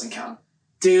Paris. That doesn't count.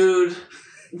 Dude...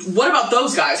 What about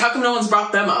those guys? How come no one's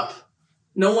brought them up?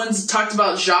 No one's talked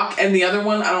about Jacques and the other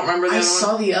one? I don't remember the other one. I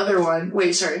saw the other one.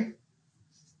 Wait, sorry.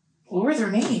 What were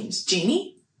their names?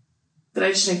 Jeannie? Did I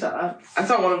just make that up? I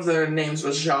thought one of their names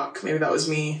was Jacques. Maybe that was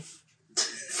me.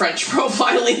 French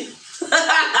profiling.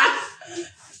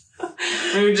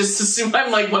 Maybe just assume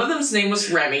I'm like, one of them's name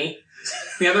was Remy.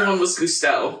 The other one was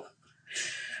Cousteau.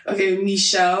 Okay,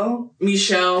 Michelle. And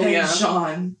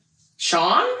Jean.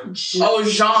 Sean? Oh,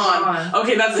 Jean.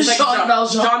 Okay, that's the second Jean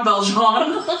Valjean. Jean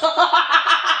Valjean.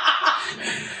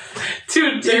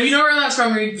 Dude, if you know where that's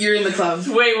from, you're in the club.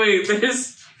 Wait.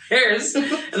 There's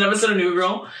an episode of New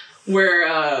Girl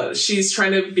where she's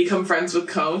trying to become friends with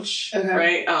Coach,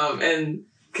 right? And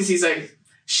because she's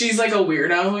like a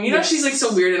weirdo. You know, she's like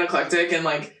so weird and eclectic, and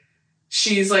like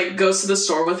she's like goes to the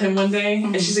store with him one day,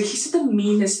 and she's like, he said the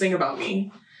meanest thing about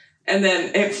me. And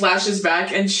then it flashes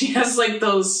back, and she has like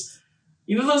those...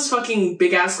 You know those fucking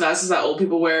big-ass glasses that old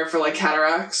people wear for, like,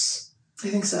 cataracts? I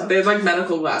think so. They have, like,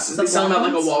 medical glasses. They sell them at,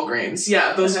 like, a Walgreens.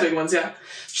 Yeah, those big ones, yeah.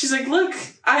 She's like, look,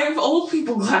 I have old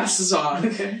people glasses on.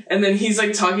 Okay. And then he's,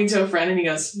 like, talking to a friend, and he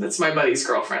goes, that's my buddy's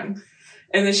girlfriend.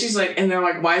 And then she's like, and they're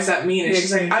like, why is that mean? And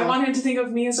she's like, I example. want him to think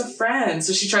of me as a friend.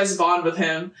 So she tries to bond with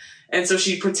him. And so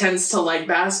she pretends to like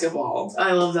basketball.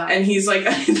 I love that. And he's like,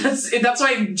 that's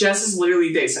why Jess is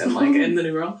literally Dason, like in the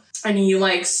new girl. And he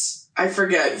likes, I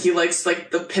forget, he likes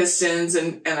like the Pistons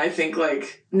and I think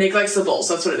like Nick likes the Bulls.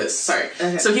 That's what it is. Sorry.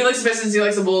 Okay. So he likes the Pistons, he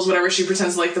likes the Bulls, whatever. She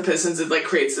pretends to like the Pistons. It like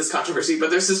creates this controversy. But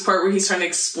there's this part where he's trying to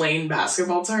explain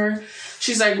basketball to her.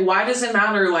 She's like, why does it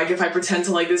matter? Like if I pretend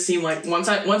to like this team, like once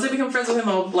I become friends with him,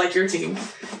 I'll like your team.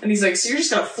 And he's like, so you're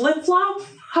just gonna flip flop?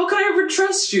 How could I ever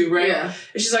trust you, right? Yeah.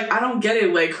 And she's like, I don't get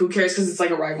it. Like, who cares? Because it's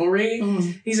like a rivalry.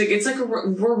 He's like, it's like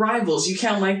we're rivals. You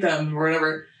can't like them or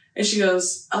whatever. And she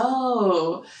goes,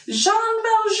 oh, Jean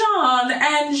Valjean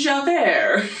and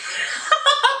Javert.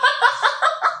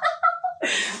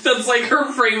 That's like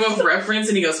her frame of reference.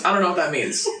 And he goes, I don't know what that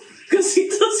means. Because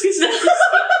he's never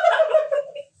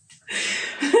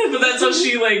but that's how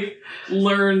she like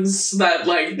learns that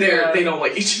like they don't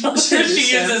like each other.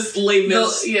 She uses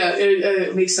lameness.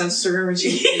 It makes sense to her when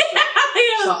she. So,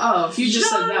 oh, if you just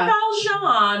said that. Jean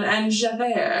Valjean and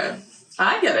Javert.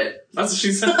 I get it. That's what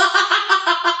she said.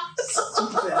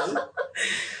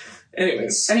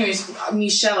 Anyways,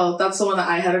 Michelle, that's the one that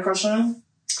I had a crush on.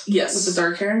 yes. With the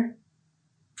dark hair.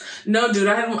 No, dude,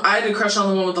 I had a crush on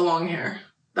the one with the long hair.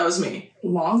 That was me.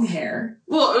 Long hair.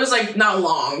 Well, it was like not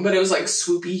long, but it was like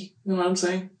swoopy. You know what I'm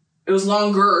saying? It was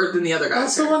longer than the other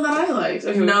guys. That's the one that I liked.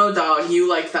 Okay. No, dog, you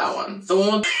like that one. The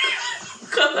one with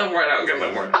cut that part out. Cut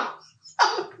that part out.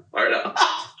 Part out.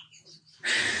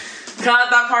 Cut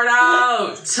that part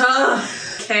out.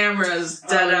 Cameras,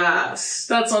 dead ass.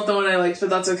 That's not the one I liked, but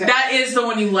that's okay. That is the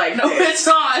one you liked. No, it's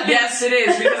not. Yes, it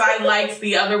is, because I liked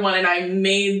the other one and I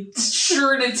made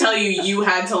sure to tell you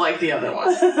had to like the other one.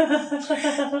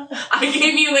 I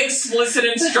gave you explicit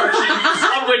instructions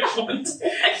on which one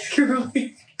to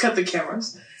like. Cut the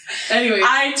cameras. Anyway.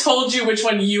 I told you which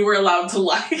one you were allowed to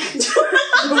like.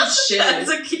 Oh shit. As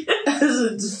a kid. As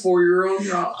a 4-year-old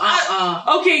girl.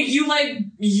 Okay, you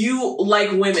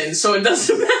like women, so it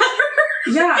doesn't matter.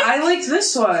 Yeah, I liked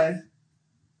this one.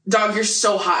 Dog, you're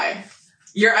so high.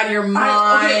 You're out of your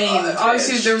mind.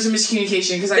 Obviously, there was a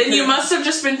miscommunication because then you must have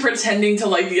just been pretending to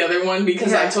like the other one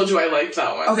because I told you I liked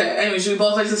that one. Okay, anyways, we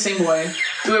both liked the same boy.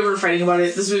 We were fighting about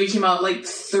it. This movie came out like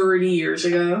 30 years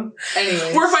ago.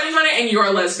 Anyways. We're fighting about it and you're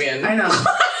a lesbian. I know.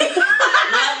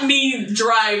 Let me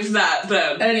drive that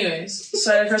then. Anyways,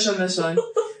 so I had a crush on this one.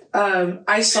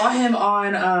 I saw him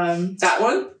on that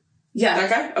one? Yeah.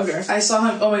 That guy? Okay. I saw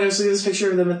him. Oh my gosh, look at this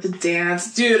picture of them at the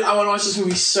dance. Dude, I want to watch this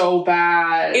movie so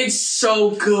bad. It's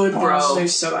so good, bro.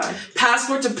 It's so bad.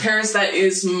 Passport to Paris, that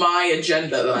is my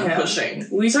agenda that I'm pushing.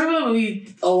 We talked about the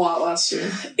movie a lot last year.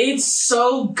 It's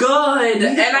so good.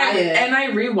 And I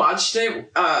rewatched it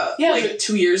like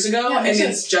 2 years ago, and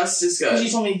it's just as good. You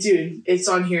told me, dude, it's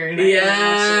on here. And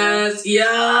yes.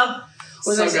 Yeah.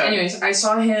 So good. Anyways, I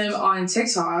saw him on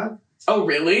TikTok. Oh,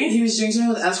 really? He was doing something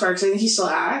with Esquire because I think he still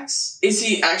acts. Is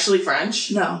he actually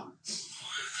French? No.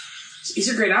 He's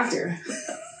a great actor.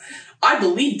 I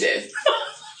believed it.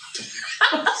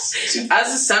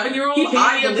 As a 7-year-old,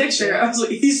 I believed picture. I was like,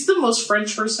 he's the most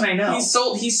French person I know.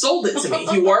 He sold it to me.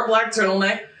 He wore a black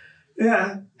turtleneck.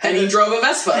 Yeah. And he drove a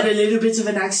Vespa. And a little bit of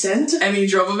an accent. And he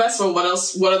drove a Vespa. What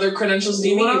else? What other credentials do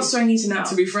you need? What else do I need to know?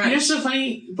 To be French. You know, so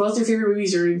funny. Both your favorite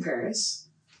movies are in Paris.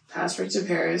 Passport to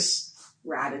Paris.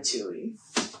 Ratatouille.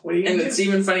 What are you gonna do? And it's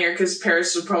even funnier because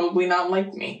Paris would probably not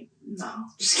like me. No.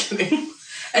 Just kidding.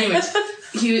 Anyways,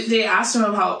 they asked him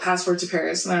about Passport to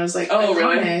Paris, and I was like, oh,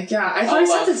 really? Yeah, I thought I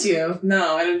sent it to you.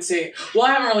 No, I didn't see. Well,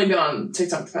 I haven't really been on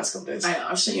TikTok the past couple days. I know.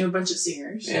 I've sent you a bunch of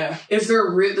singers. Yeah. If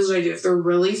they're this is what I do. If they're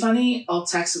really funny, I'll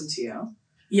text them to you.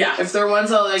 Yeah. If they're ones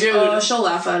that like, oh, she'll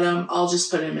laugh at him, I'll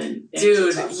just put him in.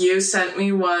 Dude, TikTok. you sent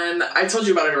me one. I told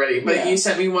you about it already, but you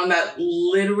sent me one that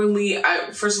literally,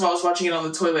 first of all, I was watching it on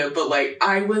the toilet, but like,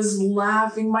 I was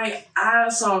laughing my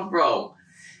ass off, bro.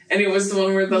 And it was the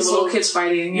one where the little kids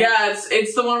fighting. Yeah,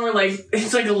 it's the one where like,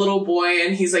 it's like a little boy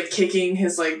and he's like kicking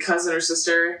his like cousin or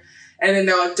sister. And then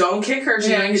they're like, don't kick her, she's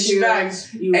gonna hit you back.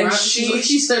 And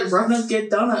she said, run up,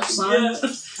 get done up, son. Yeah.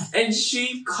 And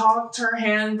she cocked her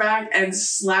hand back and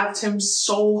slapped him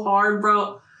so hard,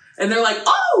 bro. And they're like,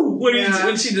 oh!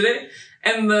 When she did it.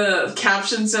 And the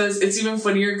caption says, it's even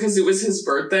funnier because it was his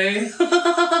birthday.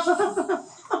 Holy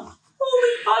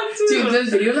fuck, dude. Dude, the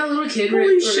video of that little kid.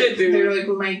 Holy shit, dude. They were like,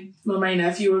 when my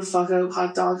nephew would fuck a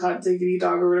hot diggity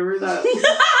dog or whatever that.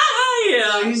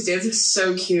 Yeah. He was dancing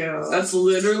so cute. That's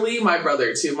literally my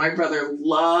brother, too. My brother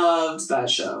loved that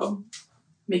show.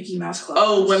 Mickey Mouse Club.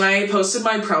 Oh, when I posted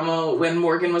my promo when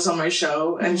Morgan was on my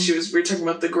show and we were talking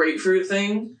about the grapefruit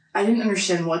thing. I didn't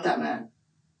understand what that meant.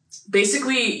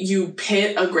 basically you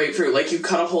pit a grapefruit. Like, you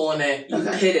cut a hole in it, you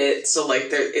pit it, so, like,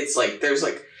 there's,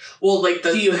 like... Well, like,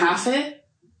 the... Do you half it?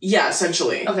 Yeah,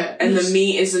 essentially. Okay. And the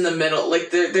meat is in the middle.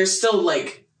 Like, there's still,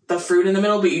 like, the fruit in the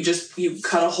middle, but you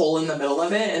cut a hole in the middle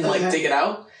of it and, like, dig it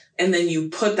out. And then you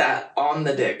put that on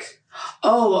the dick.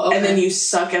 Oh, okay. And then you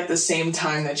suck at the same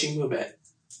time that you move it.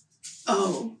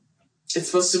 Oh. It's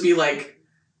supposed to be, like...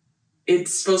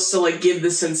 It's supposed to, like, give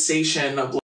the sensation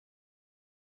of... Like,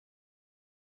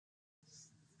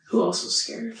 who else was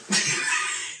scared?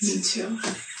 Me too.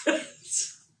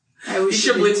 You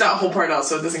should bleep that whole part out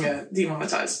so it doesn't get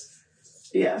demonetized.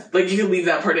 Yeah. Like, you can leave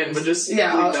that part in, but just leave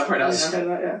that part out.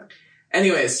 Yeah.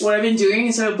 Anyways. What I've been doing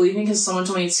instead of bleeping, because someone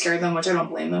told me it scared them, which I don't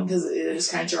blame them because it is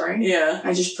kind of jarring. Yeah.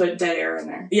 I just put dead air in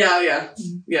there. Yeah.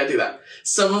 Yeah, do that.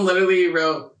 Someone literally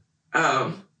wrote,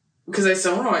 because I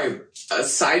said, what am I, a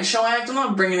sideshow act? I'm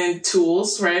not bringing in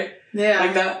tools, right? Yeah.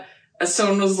 Like that.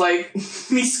 Someone was like,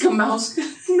 Miska Mauska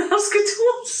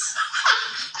tools.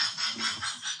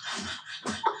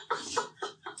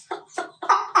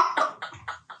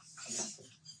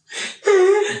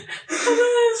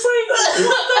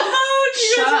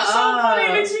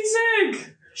 It makes me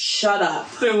sick. Shut up.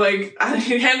 They're like,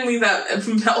 hand me that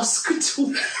mouse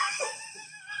tool.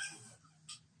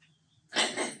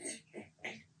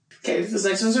 Okay, this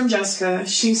next one's from Jessica.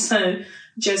 She said,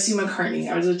 Jesse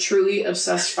McCartney. I was a truly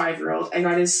obsessed 5-year-old. I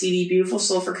got his CD Beautiful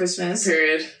Soul for Christmas.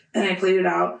 Period. And I played it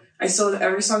out. I still have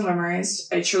every song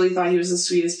memorized. I truly thought he was the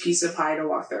sweetest piece of pie to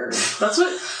walk the earth. That's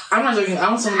what... I'm not joking. I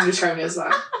want someone to describe me as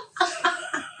that.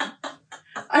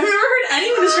 I've never heard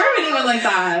anyone describe anyone like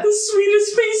that. The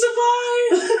sweetest piece of pie.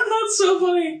 That's so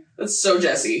funny. That's so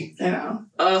Jesse. I know.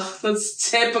 Ugh, that's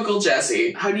typical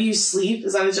Jesse. How Do You Sleep?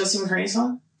 Is that a Jesse McCartney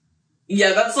song?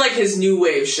 Yeah, that's like his new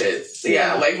wave shit.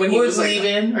 Yeah, like when he was like... Leave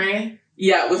In, right?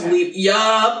 Yeah, with Leave.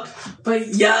 Yup. But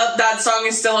yup, that song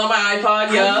is still on my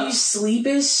iPod. Yup. How Do You Sleep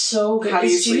is so good.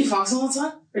 Is Jamie Foxx on that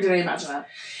song? Or did I imagine that?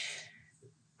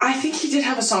 I think he did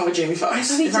have a song with Jamie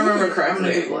Foxx, if I remember correctly.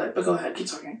 I'm gonna Google it, but go ahead, keep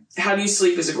talking. How Do You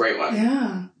Sleep is a great one.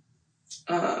 Yeah.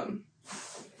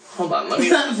 Hold on, let me...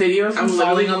 that video of him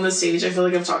falling on the stage, I feel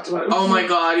like I've talked about it before. Oh my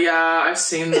god, yeah, I've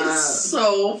seen that. It's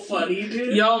so funny,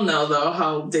 dude. Y'all know, though,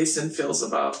 how Dason feels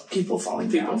about people falling.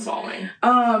 He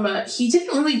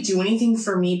didn't really do anything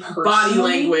for me personally. Body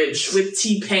Language with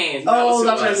T-Pain. Oh,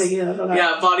 that's what I was thinking of. Okay.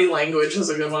 Yeah, Body Language was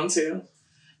a good one, too.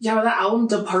 Yeah, but that album,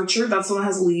 Departure, that's the one that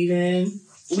has Leave In.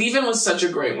 Leave In was such a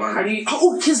great one.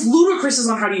 Because Ludacris is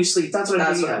on How Do You Sleep. That's what it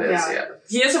is. Yeah.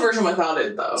 He has a version without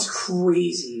it, though. It's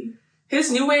crazy. His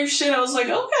new wave shit, I was like,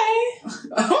 okay,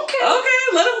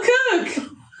 let him cook.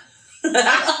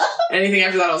 Anything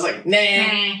after that, I was like, nah.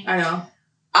 I know.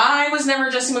 I was never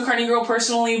a Jesse McCartney girl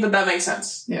personally, but that makes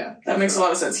sense. Yeah. That makes a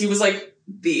lot of sense. He was like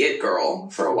the it girl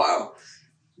for a while.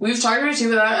 We've talked about,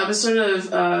 too, about that episode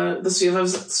of The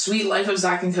Sweet Life of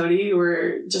Zach and Cody,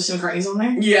 where Jesse McCartney's on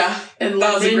there. Yeah. And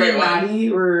that was a great one. Maddie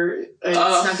were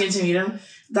snuck in to meet him.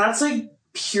 That's like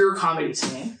pure comedy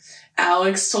to me.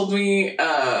 Alex told me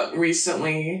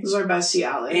recently. This is our bestie,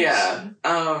 Alex.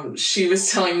 Yeah. She was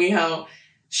telling me how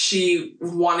she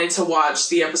wanted to watch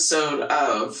the episode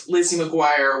of Lizzie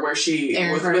McGuire where she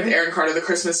with Aaron Carter, the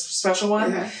Christmas special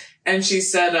one. Okay. And she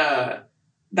said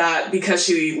that because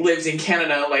she lived in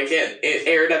Canada, like it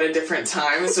aired at a different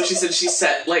time. So she said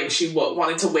she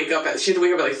wanted to wake up she had to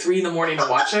wake up at like 3 a.m. to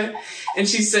watch it. And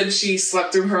she said she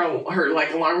slept through her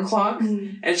like alarm clock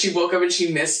and she woke up and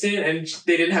she missed it and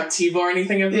they didn't have TiVo or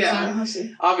anything at the time.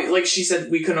 Obviously, like she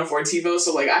said we couldn't afford TiVo,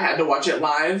 so like I had to watch it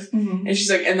live. And she's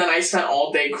like, and then I spent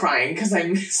all day crying because I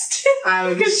missed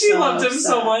it because she loved him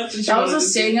so much. And that was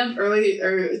us staying up early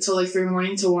or till like 3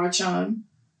 a.m. to watch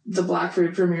the Black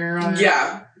Parade premiere on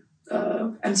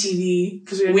MTV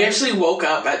because we actually woke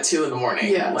up at 2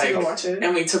 a.m. to go watch it,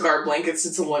 and we took our blankets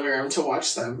into the living room to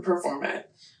watch them perform it.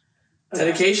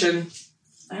 Dedication.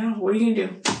 I don't know. What are you gonna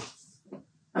do?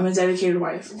 I'm a dedicated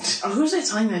wife. Who was I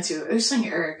telling that to? I was telling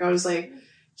Eric. I was like,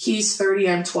 he's 30,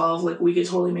 I'm 12. Like, we could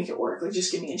totally make it work. Like,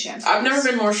 just give me a chance. I've never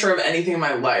been more sure of anything in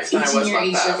my life than I was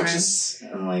about that. Which is,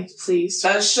 I'm like, please.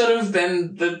 That should have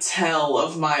been the tell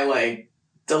of my, like,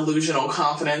 delusional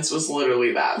confidence was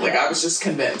literally that. Yeah. Like, I was just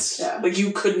convinced. Yeah. Like,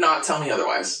 you could not tell me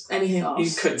otherwise. Anything else.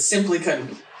 You simply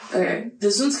couldn't. Okay.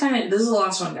 This is the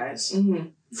last one, guys.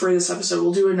 For this episode.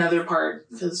 We'll do another part,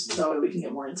 because that way we can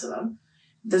get more into them.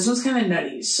 This one's kind of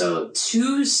nutty. So,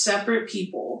 2 separate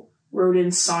people wrote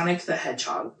in Sonic the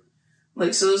Hedgehog.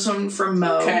 Like, so this one from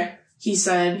Mo. Okay. He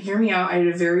said, hear me out, I had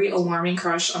a very alarming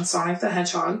crush on Sonic the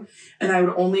Hedgehog, and I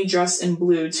would only dress in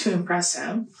blue to impress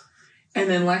him. And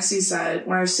then Lexi said,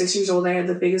 when I was 6 years old, I had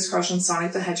the biggest crush on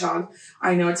Sonic the Hedgehog.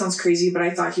 I know it sounds crazy, but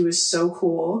I thought he was so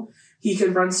cool. He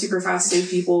could run super fast, save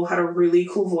people, had a really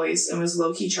cool voice, and was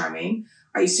low-key charming.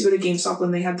 I used to go to GameStop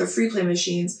when they had the free play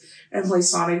machines and play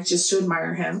Sonic just to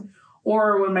admire him.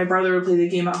 Or when my brother would play the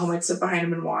game at home, I'd sit behind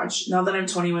him and watch. Now that I'm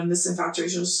 21, this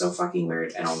infatuation was so fucking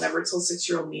weird, and I'll never tell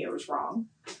 6-year-old me it was wrong.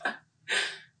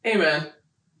 Hey, man.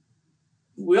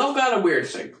 We all got a weird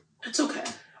thing. It's okay.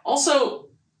 Also,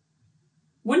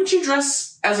 wouldn't you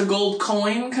dress as a gold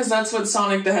coin? Because that's what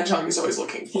Sonic the Hedgehog is always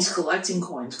looking for. He's collecting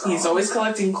coins, girl. He's always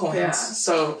collecting coins. Yeah.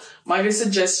 So, might I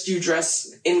suggest you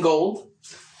dress in gold?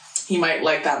 He might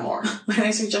like that more. Might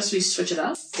I suggest we switch it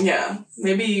up? Yeah.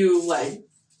 Maybe you, like,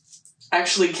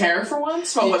 actually care for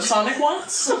once about what Sonic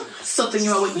wants? Something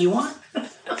about what you want?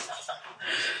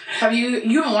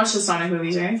 You haven't watched the Sonic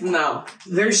movies, right? No.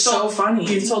 They're so funny.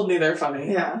 You told me they're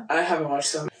funny. Yeah. I haven't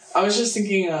watched them. I was just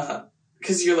thinking,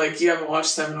 because you're like, you haven't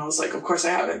watched them, and I was like, of course I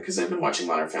haven't, because I've been watching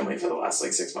Modern Family for the last,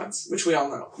 6 months, which we all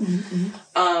know.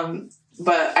 Mm-hmm.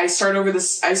 But this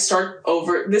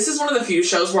is one of the few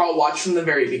shows where I'll watch from the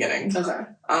very beginning. Okay.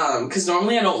 Because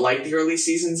normally I don't like the early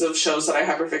seasons of shows that I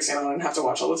hyperfixate on and have to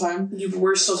watch all the time.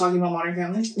 We're still talking about Modern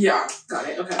Family? Yeah. Got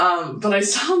it, okay. But I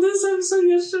saw this episode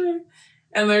yesterday,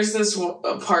 and there's this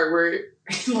part where,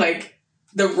 like,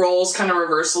 the roles kind of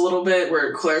reverse a little bit,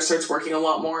 where Claire starts working a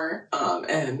lot more,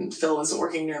 and Phil isn't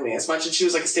working nearly as much, and she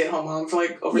was, like, a stay-at-home mom for,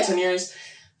 over 10 years.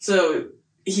 So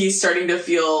he's starting to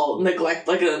feel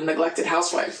like a neglected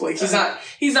housewife. Like,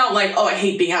 he's not like, oh, I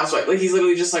hate being a housewife. Like, he's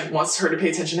literally just, like, wants her to pay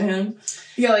attention to him.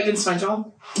 Yeah, like in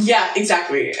SpongeBob? Yeah,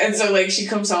 exactly. And so, like, she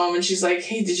comes home and she's like,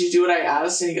 hey, did you do what I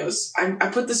asked? And he goes, I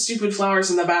put the stupid flowers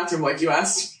in the bathroom like you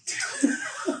asked.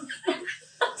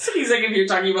 So he's like, if you're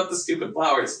talking about the stupid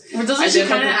flowers. But doesn't she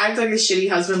kind of act like a shitty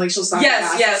husband? Like, she'll stop.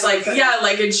 Yes, and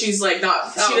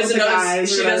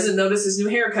she's like, she doesn't notice his new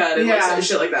haircut and like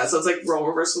shit like that. So it's like role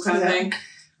reversal kind of thing.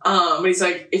 But he's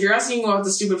like, if you're asking about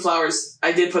the stupid flowers,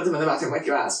 I did put them in the bathroom like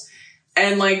you asked.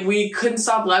 And like, we couldn't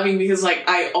stop laughing because like,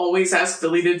 I always ask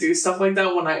Billy to do stuff like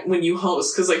that when you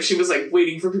host. Cause like, she was like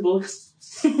waiting for people.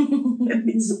 And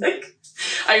he's like,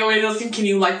 I always ask him, can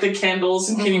you light the candles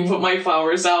and can you put my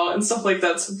flowers out and stuff like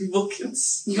that so people can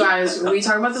see. You guys, we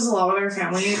talk about this a lot with our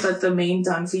family, but the main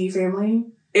Dunphy family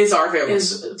is our family.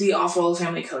 Is the awful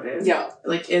family coded. Yeah.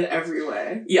 Like in every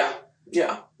way. Yeah.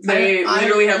 Yeah. They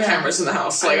literally have cameras in the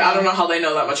house. Like, I don't know how they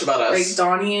know that much about us. Like,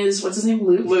 Donnie is, what's his name?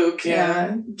 Luke,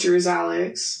 yeah. Drew's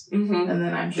Alex. Mm-hmm. And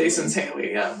then I'm Jason's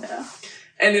Haley, yeah.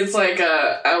 And it's like,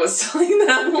 I was telling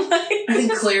them, like... I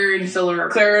think Claire and Phil are our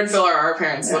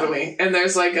parents, literally. And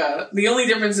there's like, the only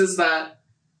difference is that,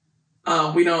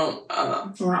 we don't,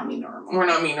 we're not mean to our mom. We're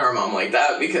not mean to our mom like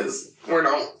that because we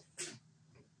don't...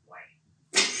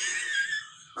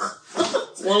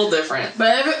 It's a little different.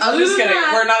 But I'm just kidding.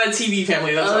 We're not a TV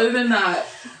family. That's other than that,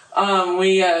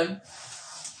 I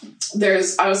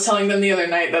was telling them the other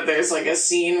night that there's like a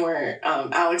scene where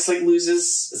Alex like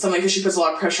loses something because she puts a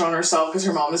lot of pressure on herself because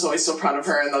her mom is always so proud of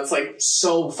her, and that's like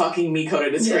so fucking me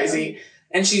coded. It's crazy.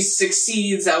 And she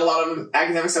succeeds at a lot of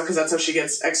academic stuff because that's how she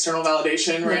gets external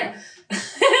validation, right? Yeah.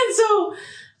 And so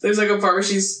there's like a part where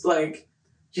she's like,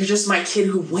 you're just my kid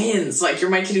who wins. Like, you're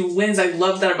my kid who wins. I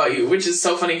love that about you, which is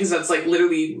so funny because that's like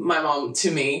literally my mom to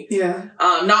me. Yeah.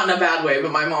 Not in a bad way,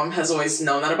 but my mom has always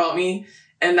known that about me.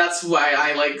 And that's why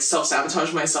I like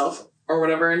self-sabotage myself or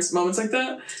whatever in moments like that.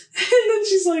 And then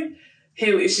she's like,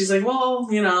 Haley, she's like, well,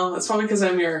 you know, it's probably because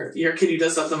I'm your kid who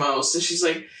does that the most. And she's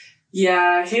like,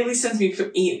 yeah, Haley sends me,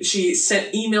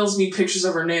 emails me pictures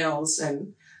of her nails.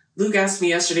 And Luke asked me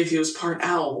yesterday if he was part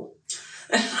owl.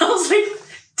 And I was like,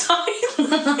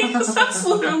 because that's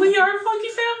literally our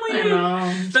fucking family. I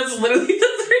know. That's literally the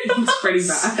three of us. It's pretty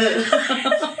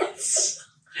bad.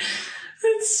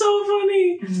 It's so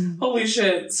funny. Holy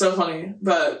shit. So funny.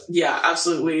 But yeah,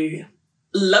 absolutely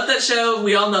love that show.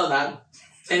 We all know that.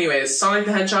 Anyways, Sonic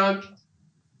the Hedgehog.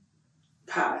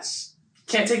 Pass.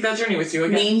 Can't take that journey with you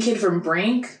again. Main kid from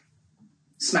Brink.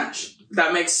 Smash.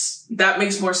 That makes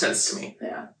more sense to me.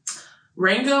 Yeah.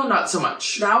 Rango, not so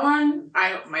much. That one,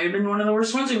 might have been one of the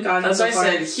worst ones we've gotten. As I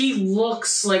said, he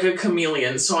looks like a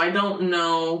chameleon, so I don't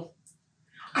know.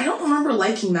 I don't remember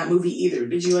liking that movie either.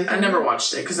 Did you like that? I never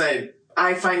watched it because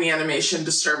I find the animation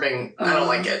disturbing. I don't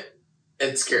like it.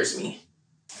 It scares me.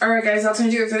 Alright guys, that's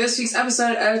going to do it for this week's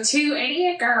episode of Two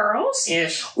Idiot Girls.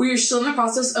 Ish. We are still in the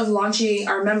process of launching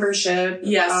our membership.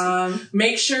 Yes.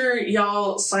 Make sure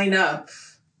y'all sign up.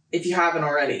 If you haven't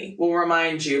already, we'll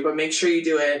remind you, but make sure you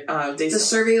do it. The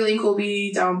survey link will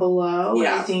be down below.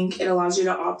 Yeah. I think it allows you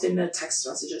to opt into text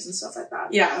messages and stuff like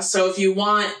that. Yeah, so if you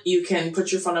want, you can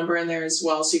put your phone number in there as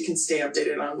well so you can stay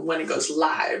updated on when it goes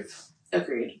live.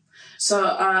 Agreed. So,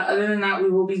 other than that, we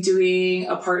will be doing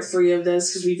a part 3 of this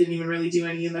because we didn't even really do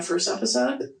any in the first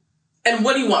episode. And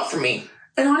what do you want from me?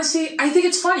 And honestly, I think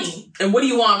it's funny. And what do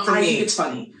you want from me? I think it's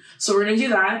funny. So we're going to do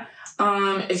that.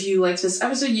 If you liked this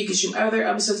episode, you can stream other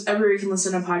episodes everywhere you can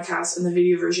listen to podcasts, and the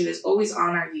video version is always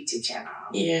on our YouTube channel.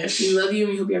 Yes. We love you,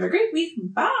 and we hope you have a great week.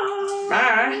 Bye.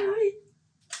 Bye.